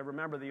 because I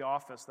remember the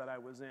office that I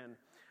was in.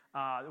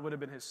 It would have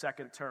been his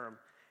second term.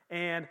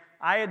 And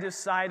I had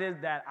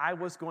decided that I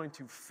was going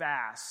to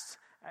fast.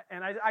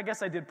 And I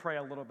guess I did pray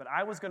a little bit.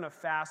 I was going to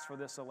fast for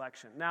this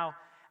election. Now,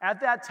 at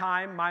that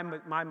time,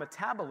 my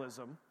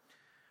metabolism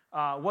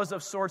was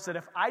of sorts that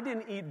if I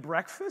didn't eat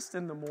breakfast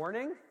in the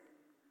morning,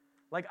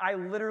 I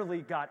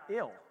literally got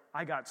ill.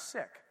 I got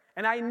sick.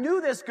 And I knew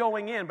this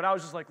going in, but I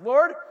was just like,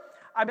 Lord,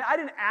 I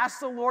didn't ask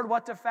the Lord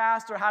what to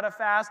fast or how to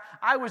fast.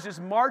 I was just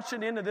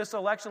marching into this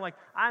election like,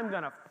 I'm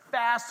going to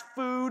fast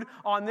food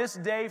on this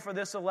day for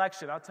this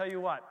election. I'll tell you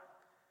what.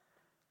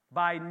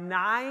 By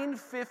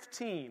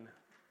 9:15,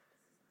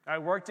 I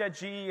worked at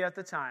GE at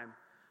the time.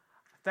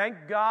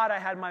 Thank God I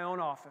had my own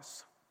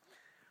office.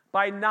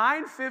 By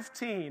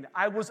 9:15,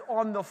 I was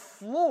on the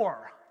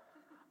floor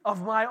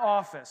of my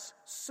office,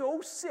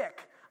 so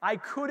sick. I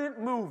couldn't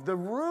move. The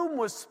room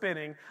was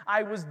spinning.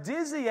 I was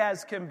dizzy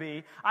as can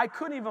be. I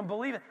couldn't even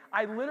believe it.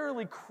 I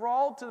literally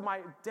crawled to my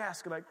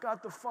desk and I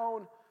got the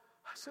phone.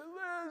 I said,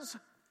 Liz,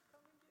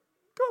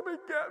 come and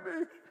get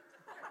me.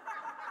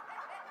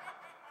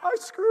 I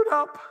screwed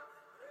up.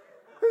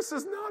 This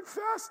is not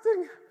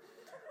fasting.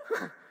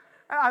 And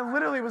I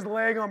literally was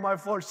laying on my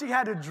floor. She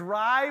had to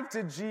drive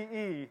to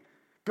GE,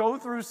 go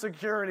through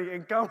security,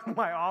 and come to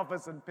my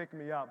office and pick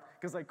me up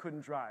because I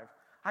couldn't drive.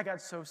 I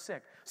got so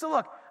sick. So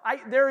look,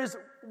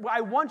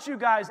 I want you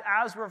guys,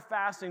 as we're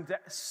fasting, to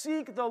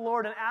seek the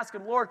Lord and ask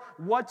him, Lord,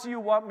 what do you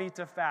want me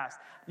to fast?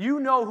 You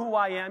know who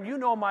I am. You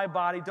know my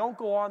body. Don't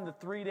go on the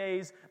 3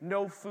 days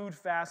no food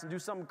fast and do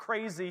something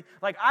crazy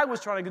like I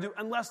was trying to do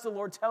unless the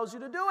Lord tells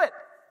you to do it.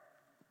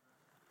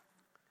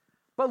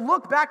 But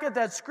look back at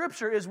that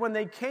scripture is when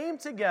they came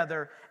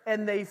together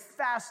and they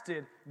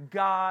fasted,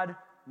 God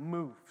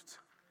moved.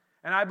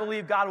 And I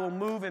believe God will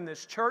move in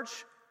this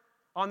church.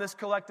 On this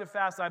collective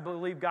fast, I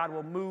believe God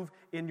will move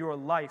in your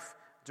life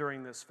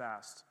during this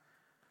fast.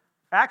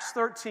 Acts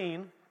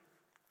 13,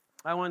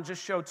 I want to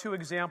just show two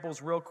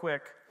examples real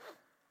quick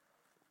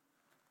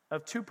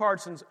of two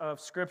parts of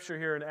Scripture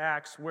here in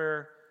Acts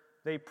where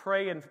they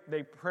pray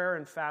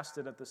and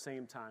fasted at the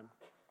same time.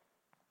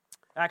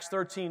 Acts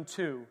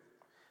 13:2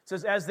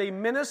 says, as they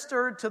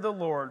ministered to the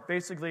Lord,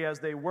 basically as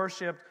they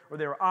worshiped or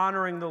they were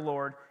honoring the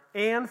Lord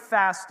and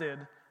fasted,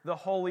 the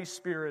Holy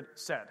Spirit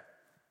said.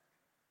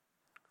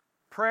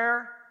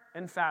 Prayer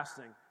and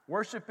fasting.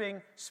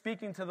 Worshiping,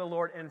 speaking to the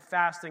Lord, and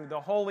fasting, the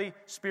Holy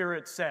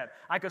Spirit said.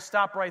 I could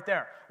stop right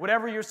there.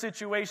 Whatever your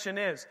situation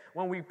is,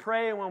 when we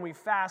pray and when we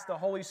fast, the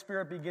Holy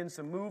Spirit begins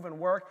to move and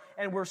work,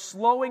 and we're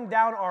slowing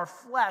down our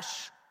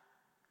flesh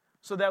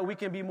so that we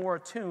can be more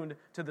attuned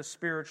to the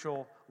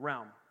spiritual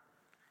realm.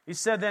 He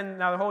said then,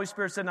 now the Holy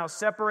Spirit said, now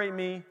separate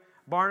me,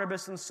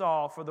 Barnabas and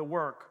Saul, for the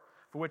work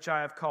for which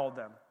I have called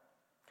them.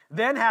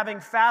 Then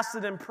having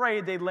fasted and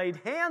prayed, they laid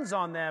hands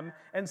on them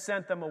and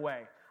sent them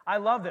away. I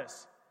love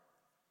this.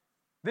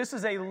 This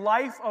is a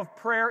life of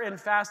prayer and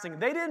fasting.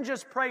 They didn't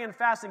just pray and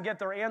fast and get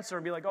their answer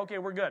and be like, okay,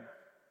 we're good.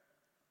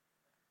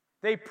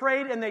 They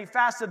prayed and they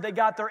fasted, they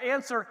got their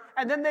answer,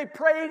 and then they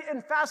prayed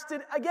and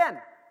fasted again.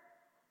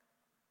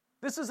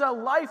 This is a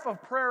life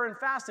of prayer and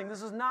fasting.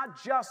 This is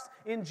not just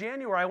in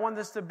January. I want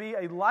this to be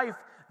a life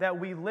that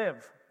we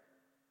live.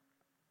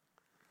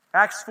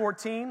 Acts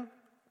 14,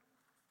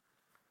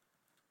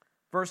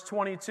 verse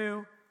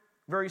 22,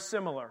 very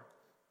similar.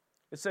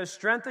 It says,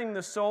 strengthening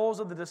the souls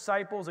of the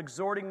disciples,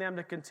 exhorting them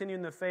to continue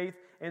in the faith,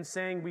 and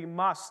saying we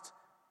must,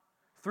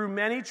 through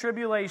many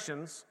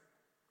tribulations,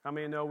 how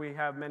many know we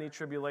have many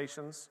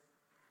tribulations,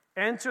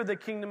 enter the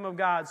kingdom of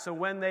God. So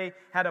when they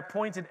had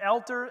appointed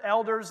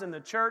elders in the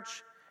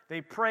church,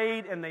 they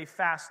prayed and they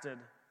fasted,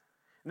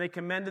 and they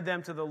commended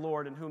them to the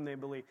Lord in whom they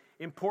believed.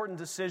 Important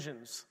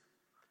decisions,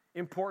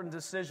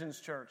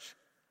 church.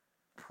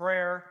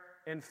 Prayer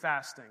and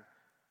fasting.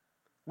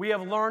 We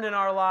have learned in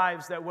our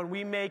lives that when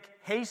we make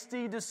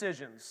hasty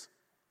decisions,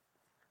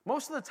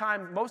 most of the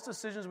time, most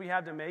decisions we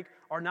have to make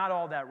are not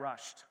all that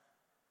rushed.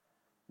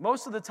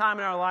 Most of the time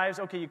in our lives,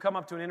 okay, you come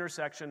up to an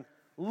intersection,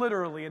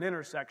 literally an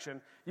intersection,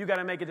 you got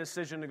to make a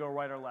decision to go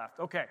right or left.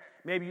 Okay,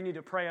 maybe you need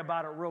to pray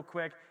about it real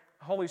quick.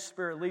 Holy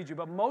Spirit leads you.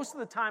 But most of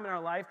the time in our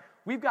life,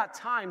 we've got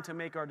time to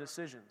make our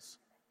decisions.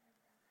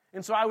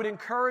 And so I would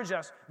encourage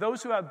us,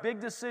 those who have big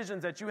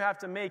decisions that you have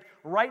to make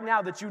right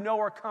now that you know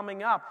are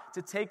coming up,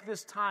 to take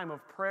this time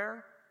of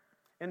prayer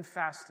and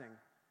fasting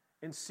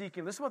and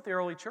seeking. This is what the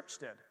early church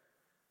did.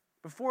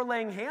 Before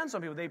laying hands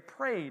on people, they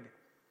prayed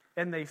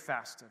and they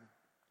fasted.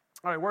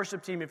 All right,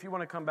 worship team, if you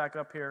want to come back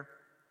up here.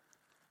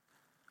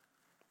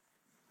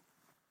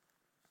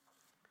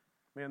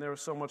 Man, there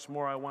was so much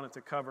more I wanted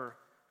to cover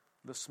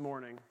this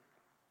morning.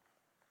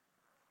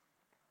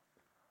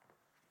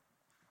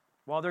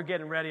 While they're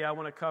getting ready, I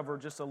want to cover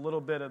just a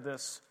little bit of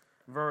this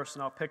verse,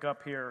 and I'll pick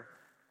up here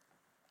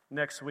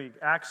next week.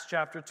 Acts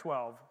chapter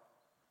 12.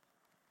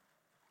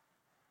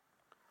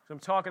 So I'm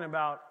talking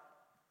about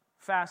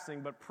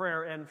fasting, but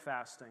prayer and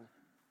fasting.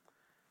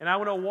 And I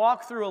want to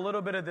walk through a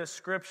little bit of this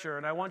scripture,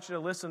 and I want you to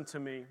listen to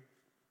me.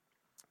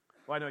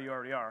 Well, I know you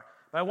already are.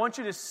 But I want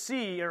you to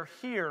see or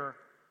hear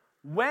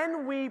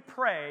when we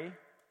pray,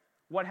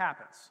 what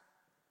happens.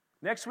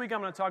 Next week, I'm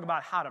going to talk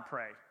about how to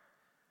pray.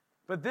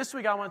 But this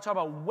week, I want to talk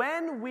about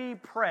when we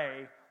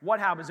pray, what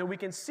happens. And we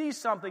can see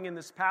something in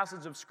this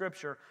passage of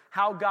Scripture,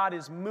 how God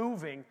is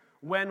moving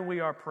when we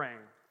are praying.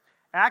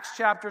 Acts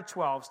chapter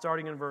 12,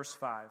 starting in verse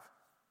 5.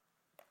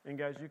 And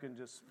guys, you can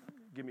just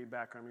give me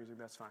background music,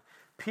 that's fine.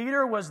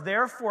 Peter was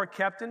therefore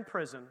kept in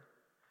prison,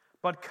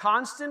 but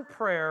constant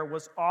prayer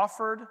was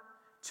offered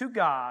to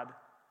God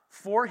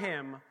for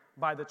him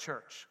by the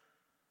church.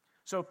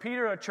 So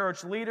Peter, a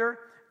church leader,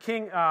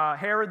 King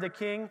Herod the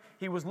king,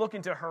 he was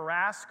looking to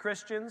harass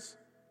Christians.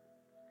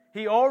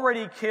 He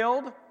already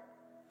killed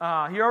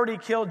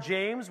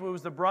James, who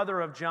was the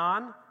brother of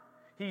John.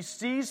 He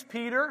seized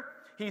Peter,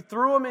 he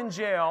threw him in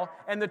jail,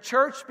 and the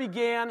church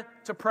began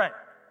to pray.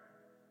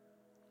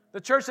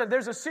 The church said,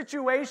 there's a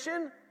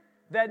situation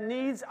that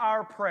needs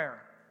our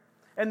prayer.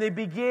 And they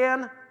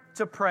began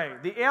to pray.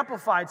 The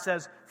Amplified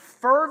says,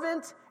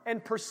 fervent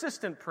and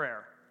persistent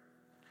prayer.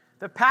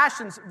 The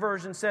Passion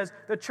version says,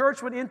 the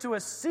church went into a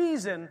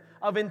season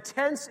of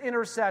intense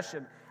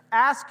intercession,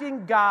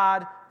 asking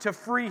God to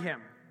free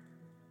him.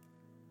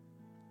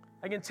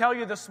 I can tell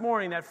you this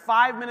morning that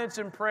 5 minutes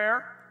in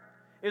prayer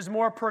is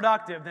more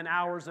productive than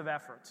hours of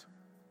effort.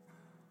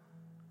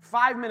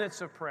 5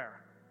 minutes of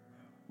prayer,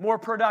 more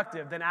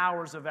productive than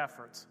hours of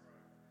effort.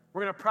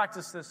 We're going to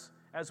practice this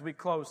as we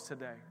close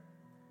today.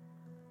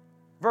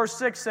 Verse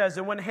 6 says,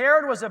 and when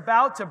Herod was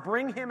about to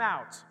bring him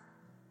out,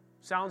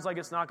 sounds like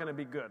it's not going to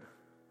be good.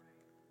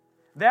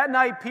 That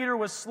night Peter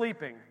was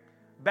sleeping,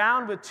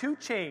 bound with 2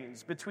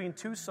 chains between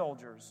 2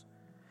 soldiers.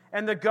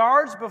 And the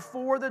guards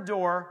before the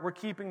door were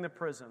keeping the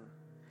prison.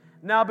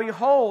 Now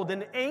behold,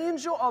 an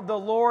angel of the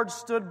Lord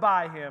stood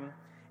by him,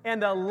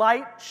 and a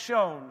light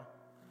shone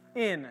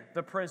in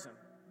the prison.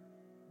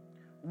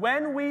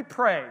 When we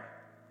pray,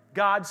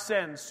 God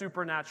sends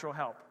supernatural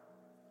help.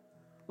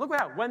 Look what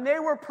happened. When they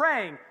were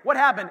praying, what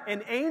happened?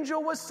 An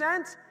angel was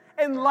sent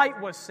and light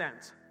was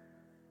sent.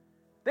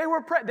 They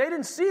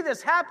didn't see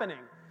this happening.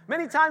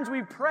 Many times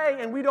we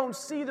pray and we don't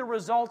see the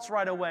results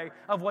right away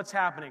of what's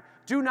happening.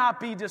 Do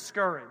not be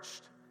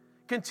discouraged.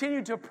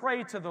 Continue to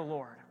pray to the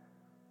Lord.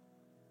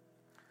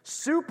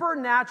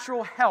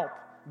 Supernatural help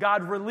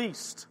God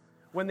released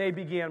when they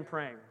began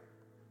praying.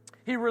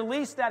 He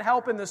released that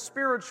help in the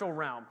spiritual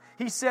realm.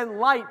 He sent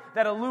light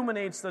that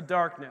illuminates the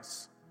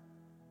darkness.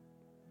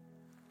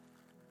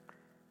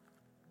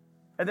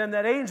 And then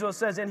that angel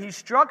says, and he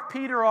struck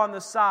Peter on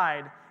the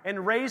side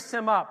and raised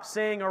him up,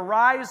 saying,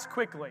 arise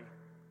quickly.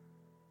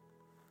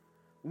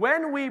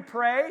 When we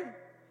pray,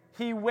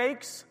 he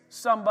wakes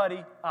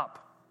somebody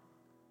up.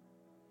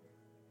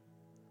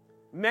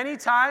 Many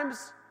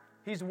times,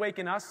 he's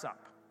waking us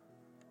up.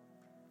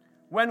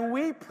 When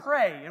we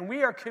pray and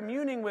we are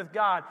communing with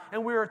God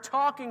and we are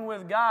talking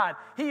with God,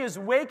 he is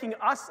waking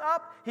us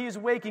up. He is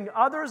waking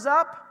others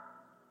up.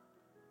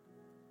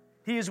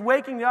 He is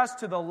waking us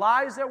to the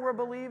lies that we're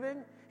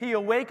believing. He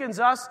awakens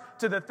us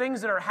to the things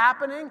that are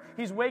happening.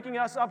 He's waking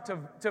us up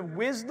to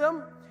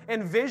wisdom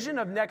and vision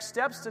of next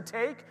steps to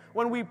take.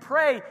 When we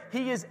pray,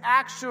 he is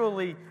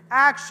actually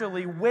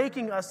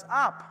waking us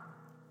up.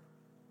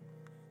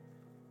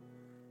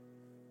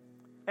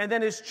 And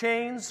then his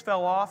chains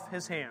fell off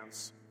his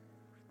hands.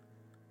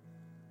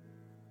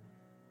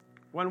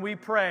 When we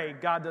pray,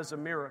 God does a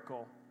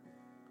miracle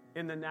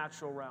in the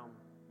natural realm.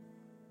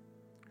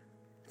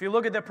 If you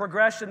look at the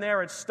progression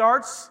there, it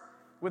starts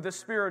with the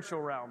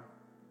spiritual realm.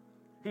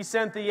 He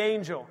sent the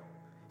angel.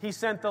 He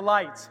sent the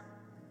light.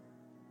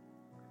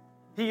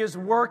 He is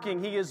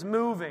working. He is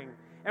moving.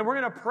 And we're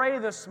going to pray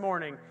this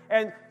morning.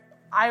 And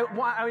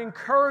I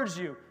encourage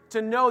you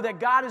to know that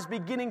God is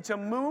beginning to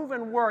move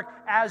and work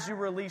as you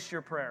release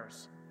your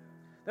prayers.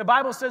 The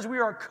Bible says we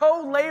are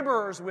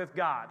co-laborers with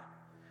God,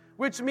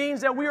 which means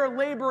that we are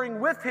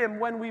laboring with him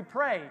when we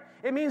pray.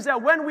 It means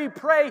that when we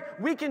pray,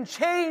 we can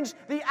change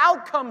the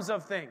outcomes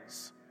of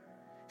things.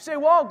 You say,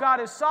 well,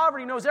 God is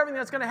sovereign. He knows everything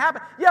that's going to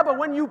happen. Yeah, but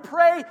when you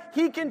pray,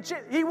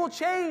 he will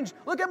change.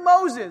 Look at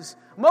Moses.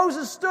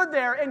 Moses stood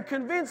there and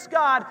convinced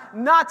God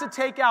not to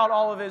take out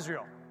all of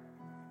Israel.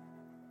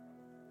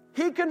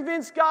 He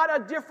convinced God a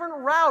different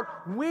route.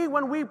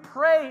 When we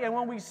pray and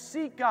when we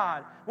seek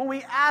God, when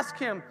we ask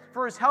him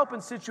for his help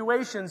in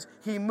situations,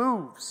 he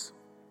moves.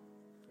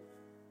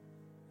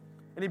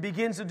 And he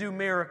begins to do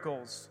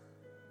miracles.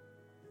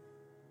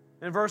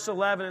 In verse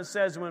 11, it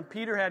says, when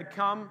Peter had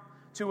come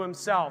to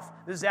himself,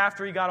 this is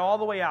after he got all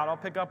the way out. I'll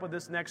pick up with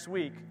this next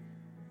week.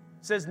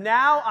 It says,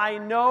 now I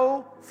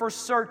know for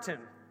certain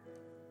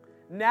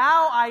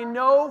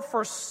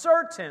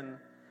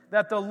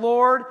that the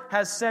Lord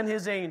has sent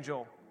his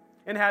angel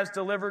and has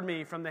delivered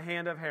me from the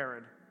hand of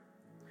Herod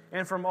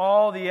and from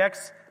all the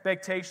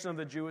expectation of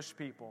the Jewish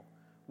people.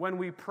 When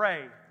we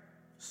pray,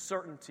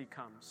 certainty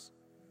comes.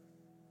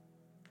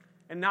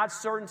 And not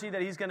certainty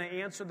that he's going to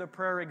answer the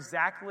prayer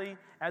exactly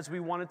as we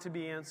want it to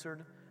be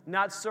answered.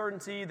 Not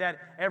certainty that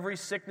every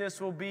sickness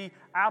will be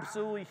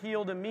absolutely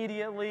healed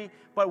immediately.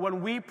 But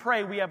when we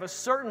pray, we have a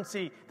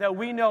certainty that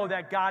we know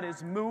that God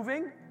is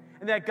moving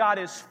and that God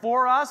is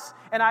for us.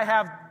 And I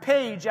have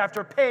page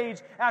after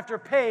page after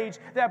page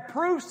that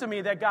proves to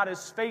me that God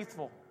is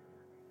faithful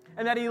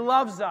and that he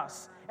loves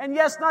us. And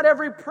yes, not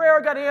every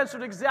prayer got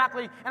answered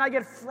exactly, and I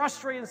get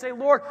frustrated and say,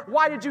 Lord,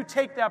 why did you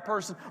take that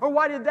person? Or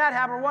why did that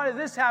happen? Or why did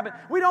this happen?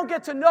 We don't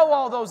get to know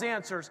all those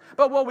answers,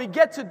 but what we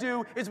get to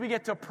do is we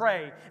get to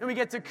pray, and we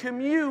get to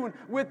commune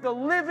with the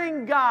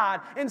living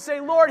God and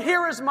say, Lord,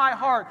 here is my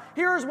heart.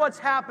 Here's what's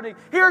happening.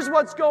 Here's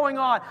what's going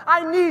on.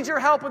 I need your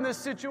help in this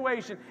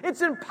situation.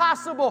 It's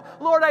impossible.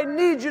 Lord, I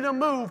need you to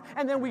move.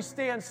 And then we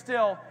stand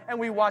still and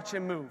we watch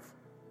him move.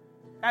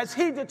 As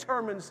he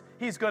determines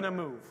he's going to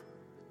move.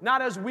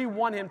 Not as we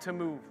want him to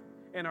move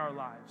in our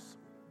lives.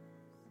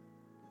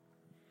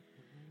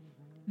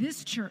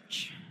 This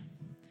church,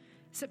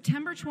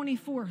 September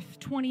 24th,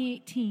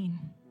 2018,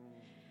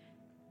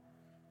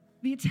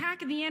 the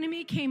attack of the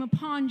enemy came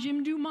upon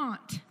Jim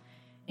Dumont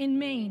in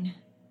Maine.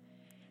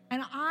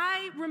 And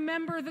I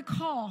remember the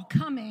call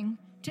coming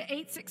to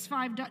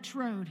 865 Dutch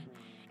Road.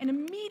 And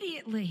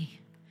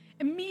immediately,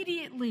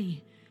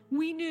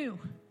 we knew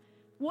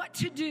what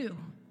to do.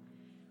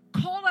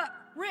 Called up,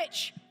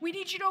 Rich, we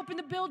need you to open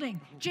the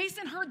building.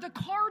 Jason heard the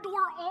car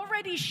door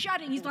already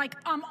shutting. He's like,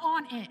 I'm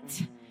on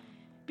it.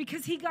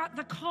 Because he got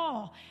the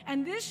call.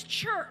 And this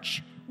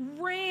church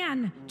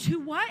ran to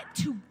what?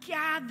 To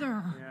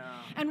gather. Yeah.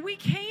 And we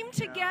came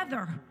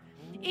together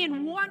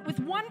with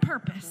one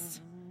purpose,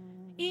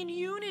 in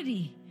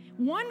unity,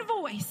 one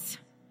voice,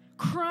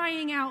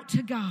 crying out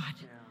to God.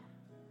 Yeah.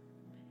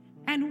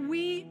 And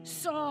we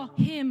saw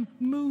him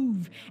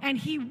move. And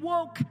he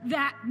woke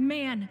that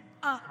man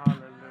up.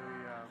 Hallelujah.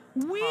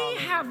 We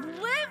have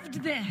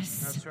lived this.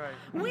 That's right.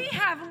 We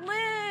have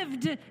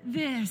lived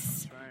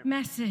this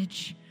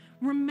message.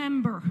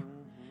 Remember,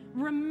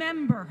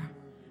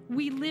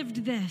 we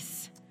lived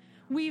this.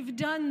 We've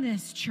done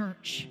this,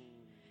 church.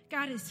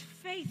 God is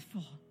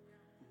faithful.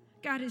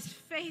 God is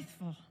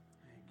faithful.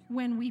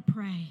 when we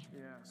pray.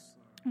 Yes,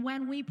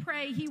 When we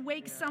pray, he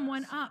wakes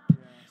someone up. Yes.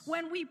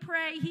 When we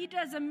pray, he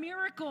does a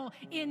miracle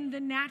in the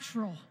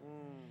natural.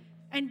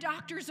 And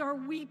doctors are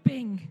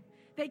weeping.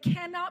 They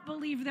cannot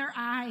believe their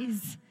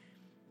eyes.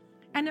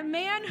 And a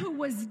man who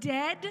was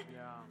dead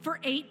for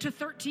 8 to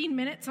 13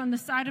 minutes on the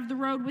side of the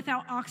road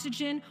without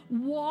oxygen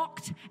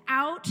walked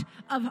out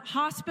of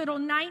hospital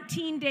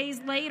 19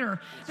 days later.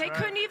 They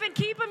couldn't even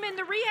keep him in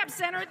the rehab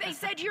center. They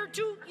said, you're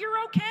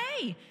okay.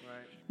 Right.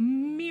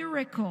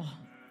 Miracle.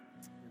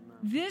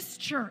 This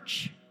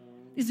church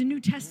is a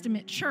New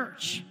Testament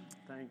church.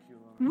 Thank you,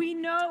 Lord. We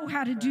know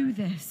how to do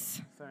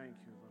this. Thank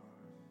you, Lord.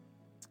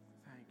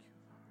 Thank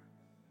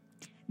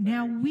you,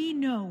 Lord. Now we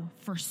know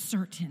for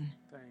certain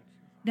Thank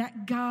you.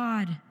 that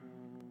God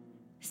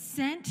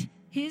sent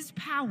his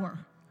power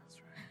That's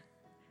right.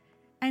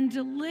 and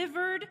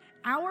delivered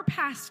our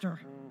pastor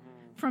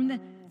from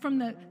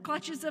the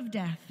clutches of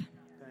death Thank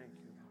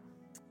you,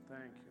 Lord.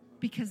 Thank you, Lord.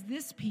 because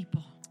this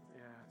people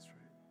Yeah, that's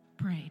right.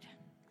 prayed.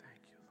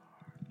 Thank you,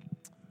 Lord.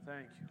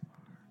 Thank you,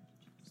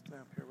 Lord. Stay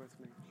up here with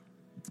me.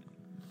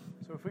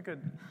 So if we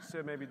could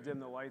maybe dim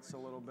the lights a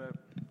little bit.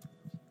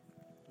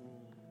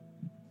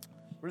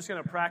 We're just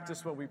going to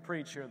practice what we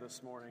preach here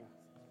this morning.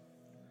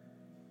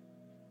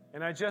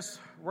 And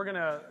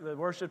the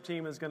worship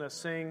team is going to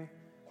sing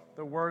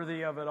the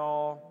Worthy of It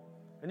All.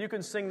 And you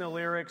can sing the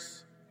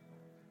lyrics,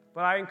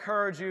 but I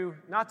encourage you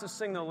not to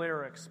sing the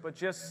lyrics, but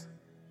just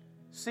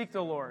seek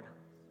the Lord.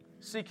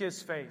 Seek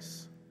his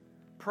face.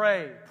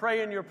 Pray.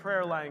 Pray in your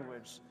prayer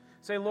language.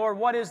 Say, Lord,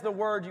 what is the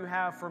word you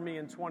have for me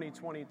in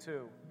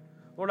 2022?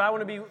 Lord, I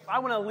want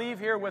to leave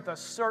here with a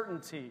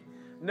certainty,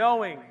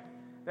 knowing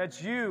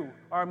that you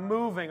are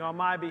moving on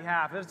my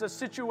behalf. If it's a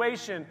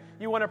situation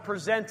you want to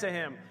present to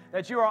him,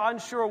 that you are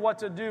unsure what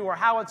to do or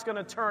how it's going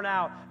to turn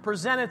out,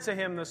 present it to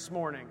him this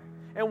morning.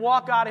 And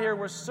walk out of here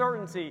with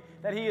certainty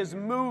that he is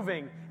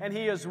moving and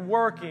he is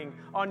working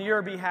on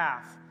your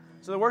behalf.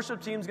 So the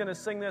worship team's going to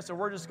sing this, and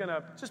we're just going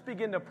to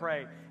begin to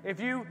pray. If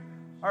you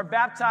are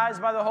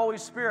baptized by the Holy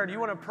Spirit, you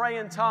want to pray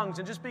in tongues,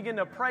 and just begin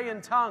to pray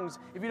in tongues.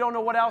 If you don't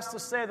know what else to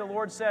say, the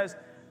Lord says,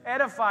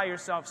 edify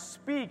yourself.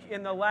 Speak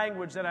in the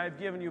language that I've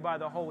given you by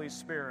the Holy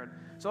Spirit.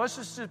 So let's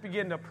just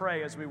begin to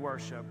pray as we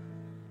worship.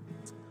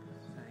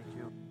 Thank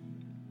you.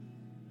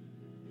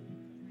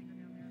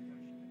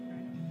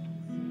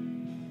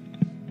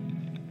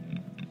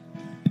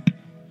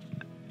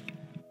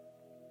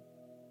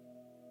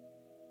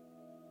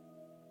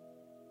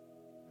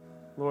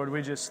 Lord,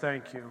 we just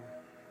thank you.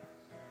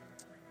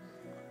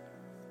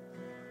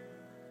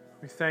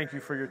 We thank you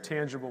for your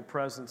tangible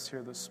presence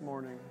here this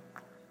morning.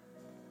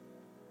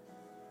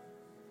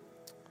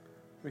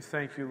 We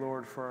thank you,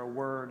 Lord, for our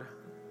word.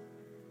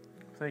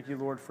 Thank you,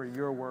 Lord, for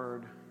your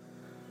word.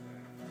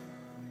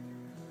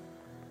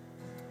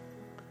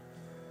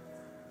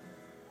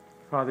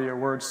 Father, your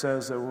word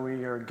says that when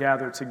we are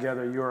gathered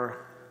together,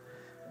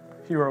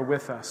 you are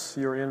with us.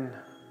 You're in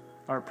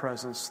our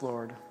presence,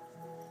 Lord.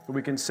 And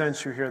we can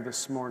sense you here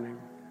this morning.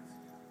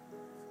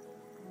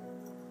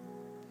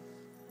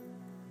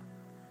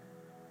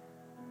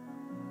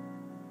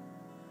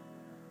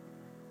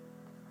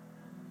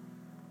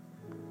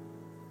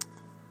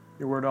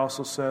 Your word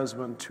also says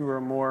when two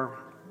or more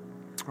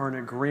are in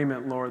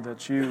agreement, Lord,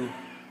 that you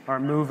are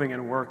moving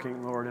and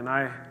working, Lord. And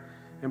I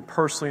am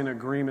personally in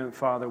agreement,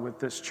 Father, with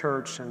this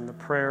church and the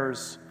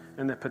prayers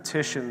and the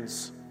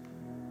petitions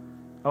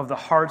of the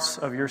hearts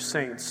of your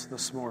saints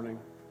this morning.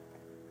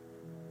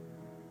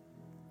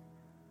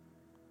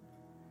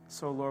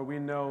 So, Lord, we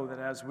know that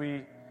as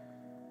we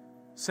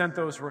sent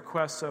those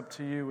requests up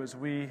to you, as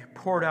we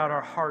poured out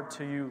our heart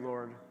to you,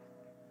 Lord,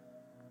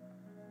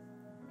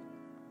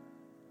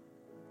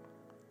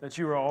 that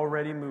you are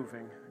already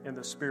moving in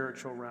the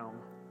spiritual realm.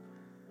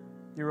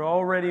 You're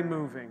already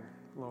moving,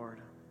 Lord.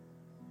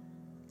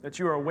 That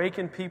you are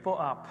waking people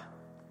up.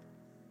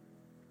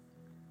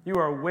 You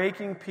are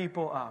waking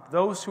people up.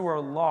 Those who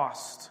are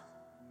lost,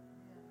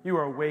 you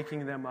are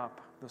waking them up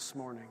this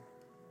morning.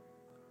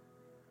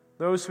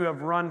 Those who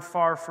have run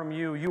far from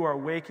you, you are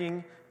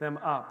waking them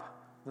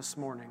up this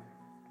morning.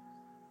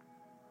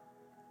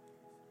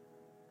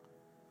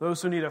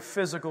 Those who need a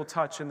physical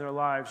touch in their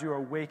lives, you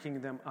are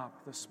waking them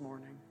up this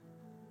morning.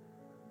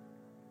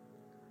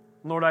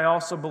 Lord, I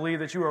also believe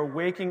that you are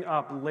waking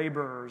up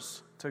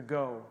laborers to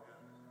go.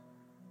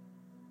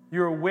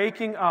 You are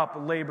waking up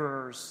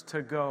laborers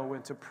to go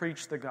and to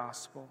preach the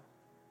gospel,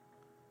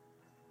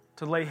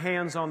 to lay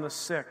hands on the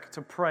sick,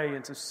 to pray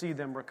and to see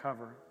them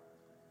recover.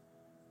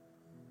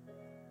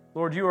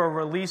 Lord, you are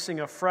releasing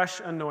a fresh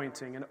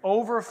anointing, an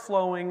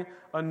overflowing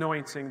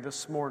anointing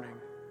this morning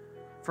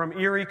from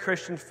Erie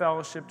Christian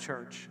Fellowship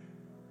Church.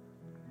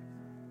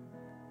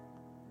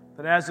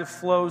 That as it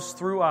flows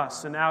through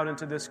us and out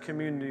into this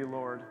community,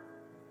 Lord,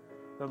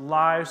 that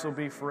lives will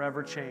be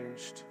forever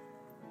changed.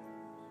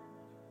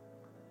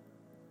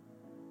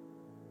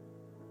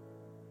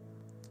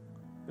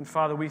 And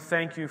Father, we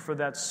thank you for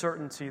that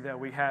certainty that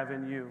we have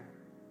in you.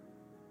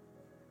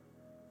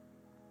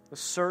 The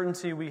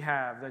certainty we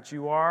have that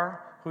you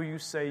are who you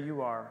say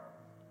you are.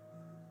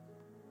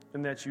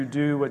 and that you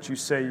do what you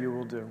say you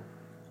will do.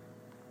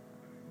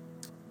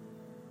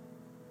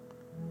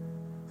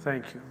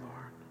 Thank you,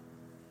 Lord.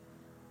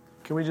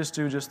 Can we just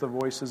do the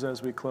voices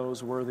as we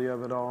close? Worthy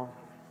of it all.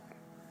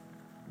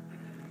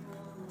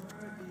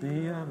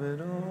 Worthy of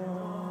it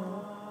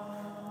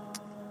all.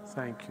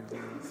 Thank you,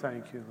 Lord.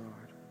 Thank you, Lord.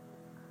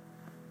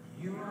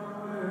 You are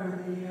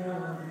worthy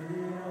of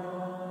it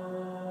all.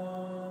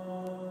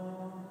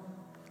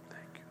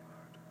 Thank you,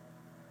 Lord.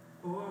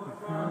 For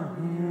from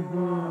you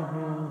are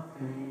all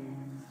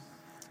things,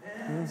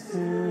 and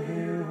to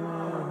you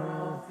are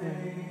all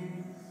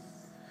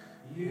things.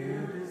 You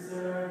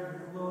deserve the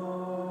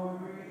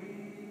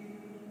glory.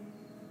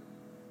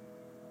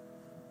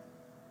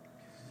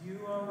 'Cause you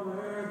are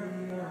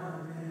worthy of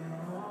it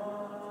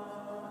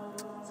all.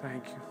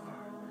 Thank you,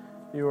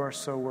 Lord. You are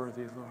so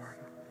worthy, Lord.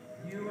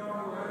 You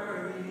are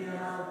worthy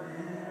of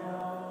it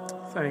all.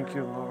 Thank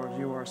you, Lord.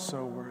 You are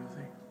so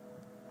worthy.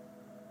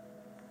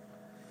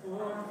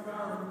 For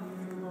from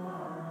you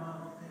are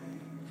all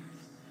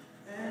things,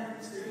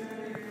 and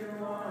to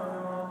you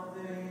are all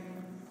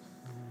things.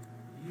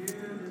 You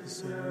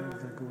deserve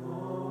the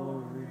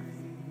glory.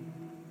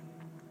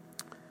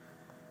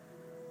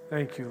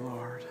 Thank you,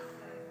 Lord.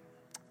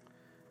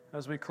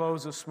 As we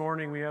close this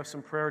morning, we have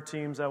some prayer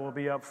teams that will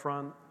be up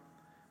front.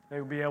 They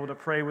will be able to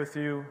pray with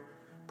you.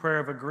 Prayer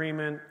of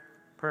agreement,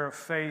 prayer of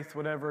faith,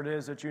 whatever it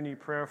is that you need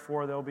prayer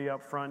for, they'll be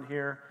up front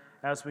here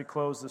as we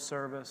close the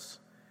service.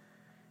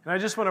 And I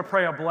just want to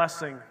pray a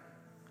blessing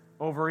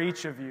over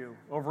each of you,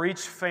 over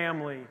each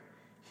family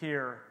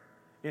here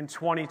in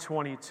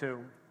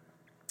 2022.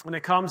 And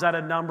it comes out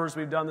of Numbers.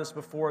 We've done this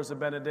before as a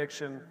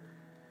benediction.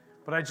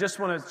 But I just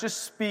want to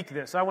speak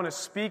this. I want to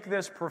speak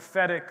this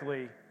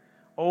prophetically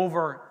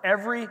over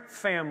every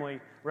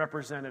family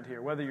represented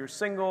here. Whether you're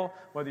single,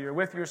 whether you're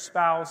with your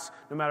spouse,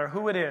 no matter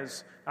who it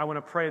is, I want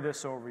to pray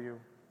this over you.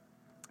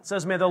 It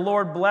says, may the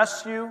Lord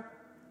bless you.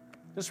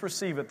 Just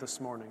receive it this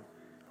morning.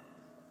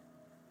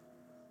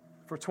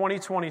 For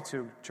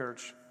 2022,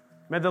 church.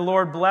 May the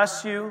Lord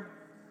bless you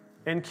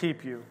and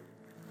keep you.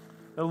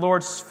 The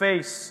Lord's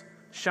face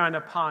shine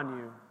upon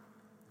you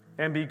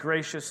and be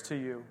gracious to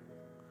you.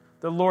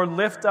 The Lord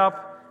lift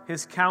up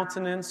his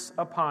countenance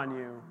upon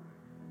you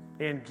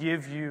and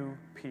give you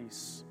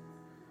peace.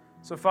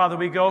 So, Father,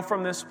 we go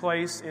from this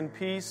place in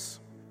peace,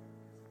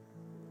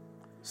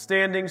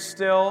 standing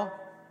still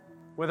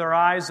with our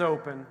eyes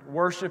open,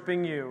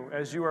 worshiping you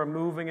as you are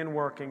moving and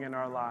working in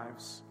our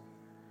lives.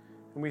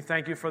 And we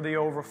thank you for the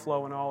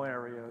overflow in all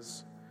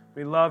areas.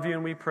 We love you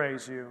and we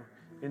praise you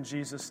in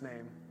Jesus'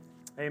 name.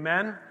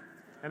 Amen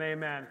and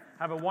amen.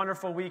 Have a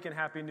wonderful week and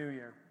Happy New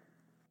Year.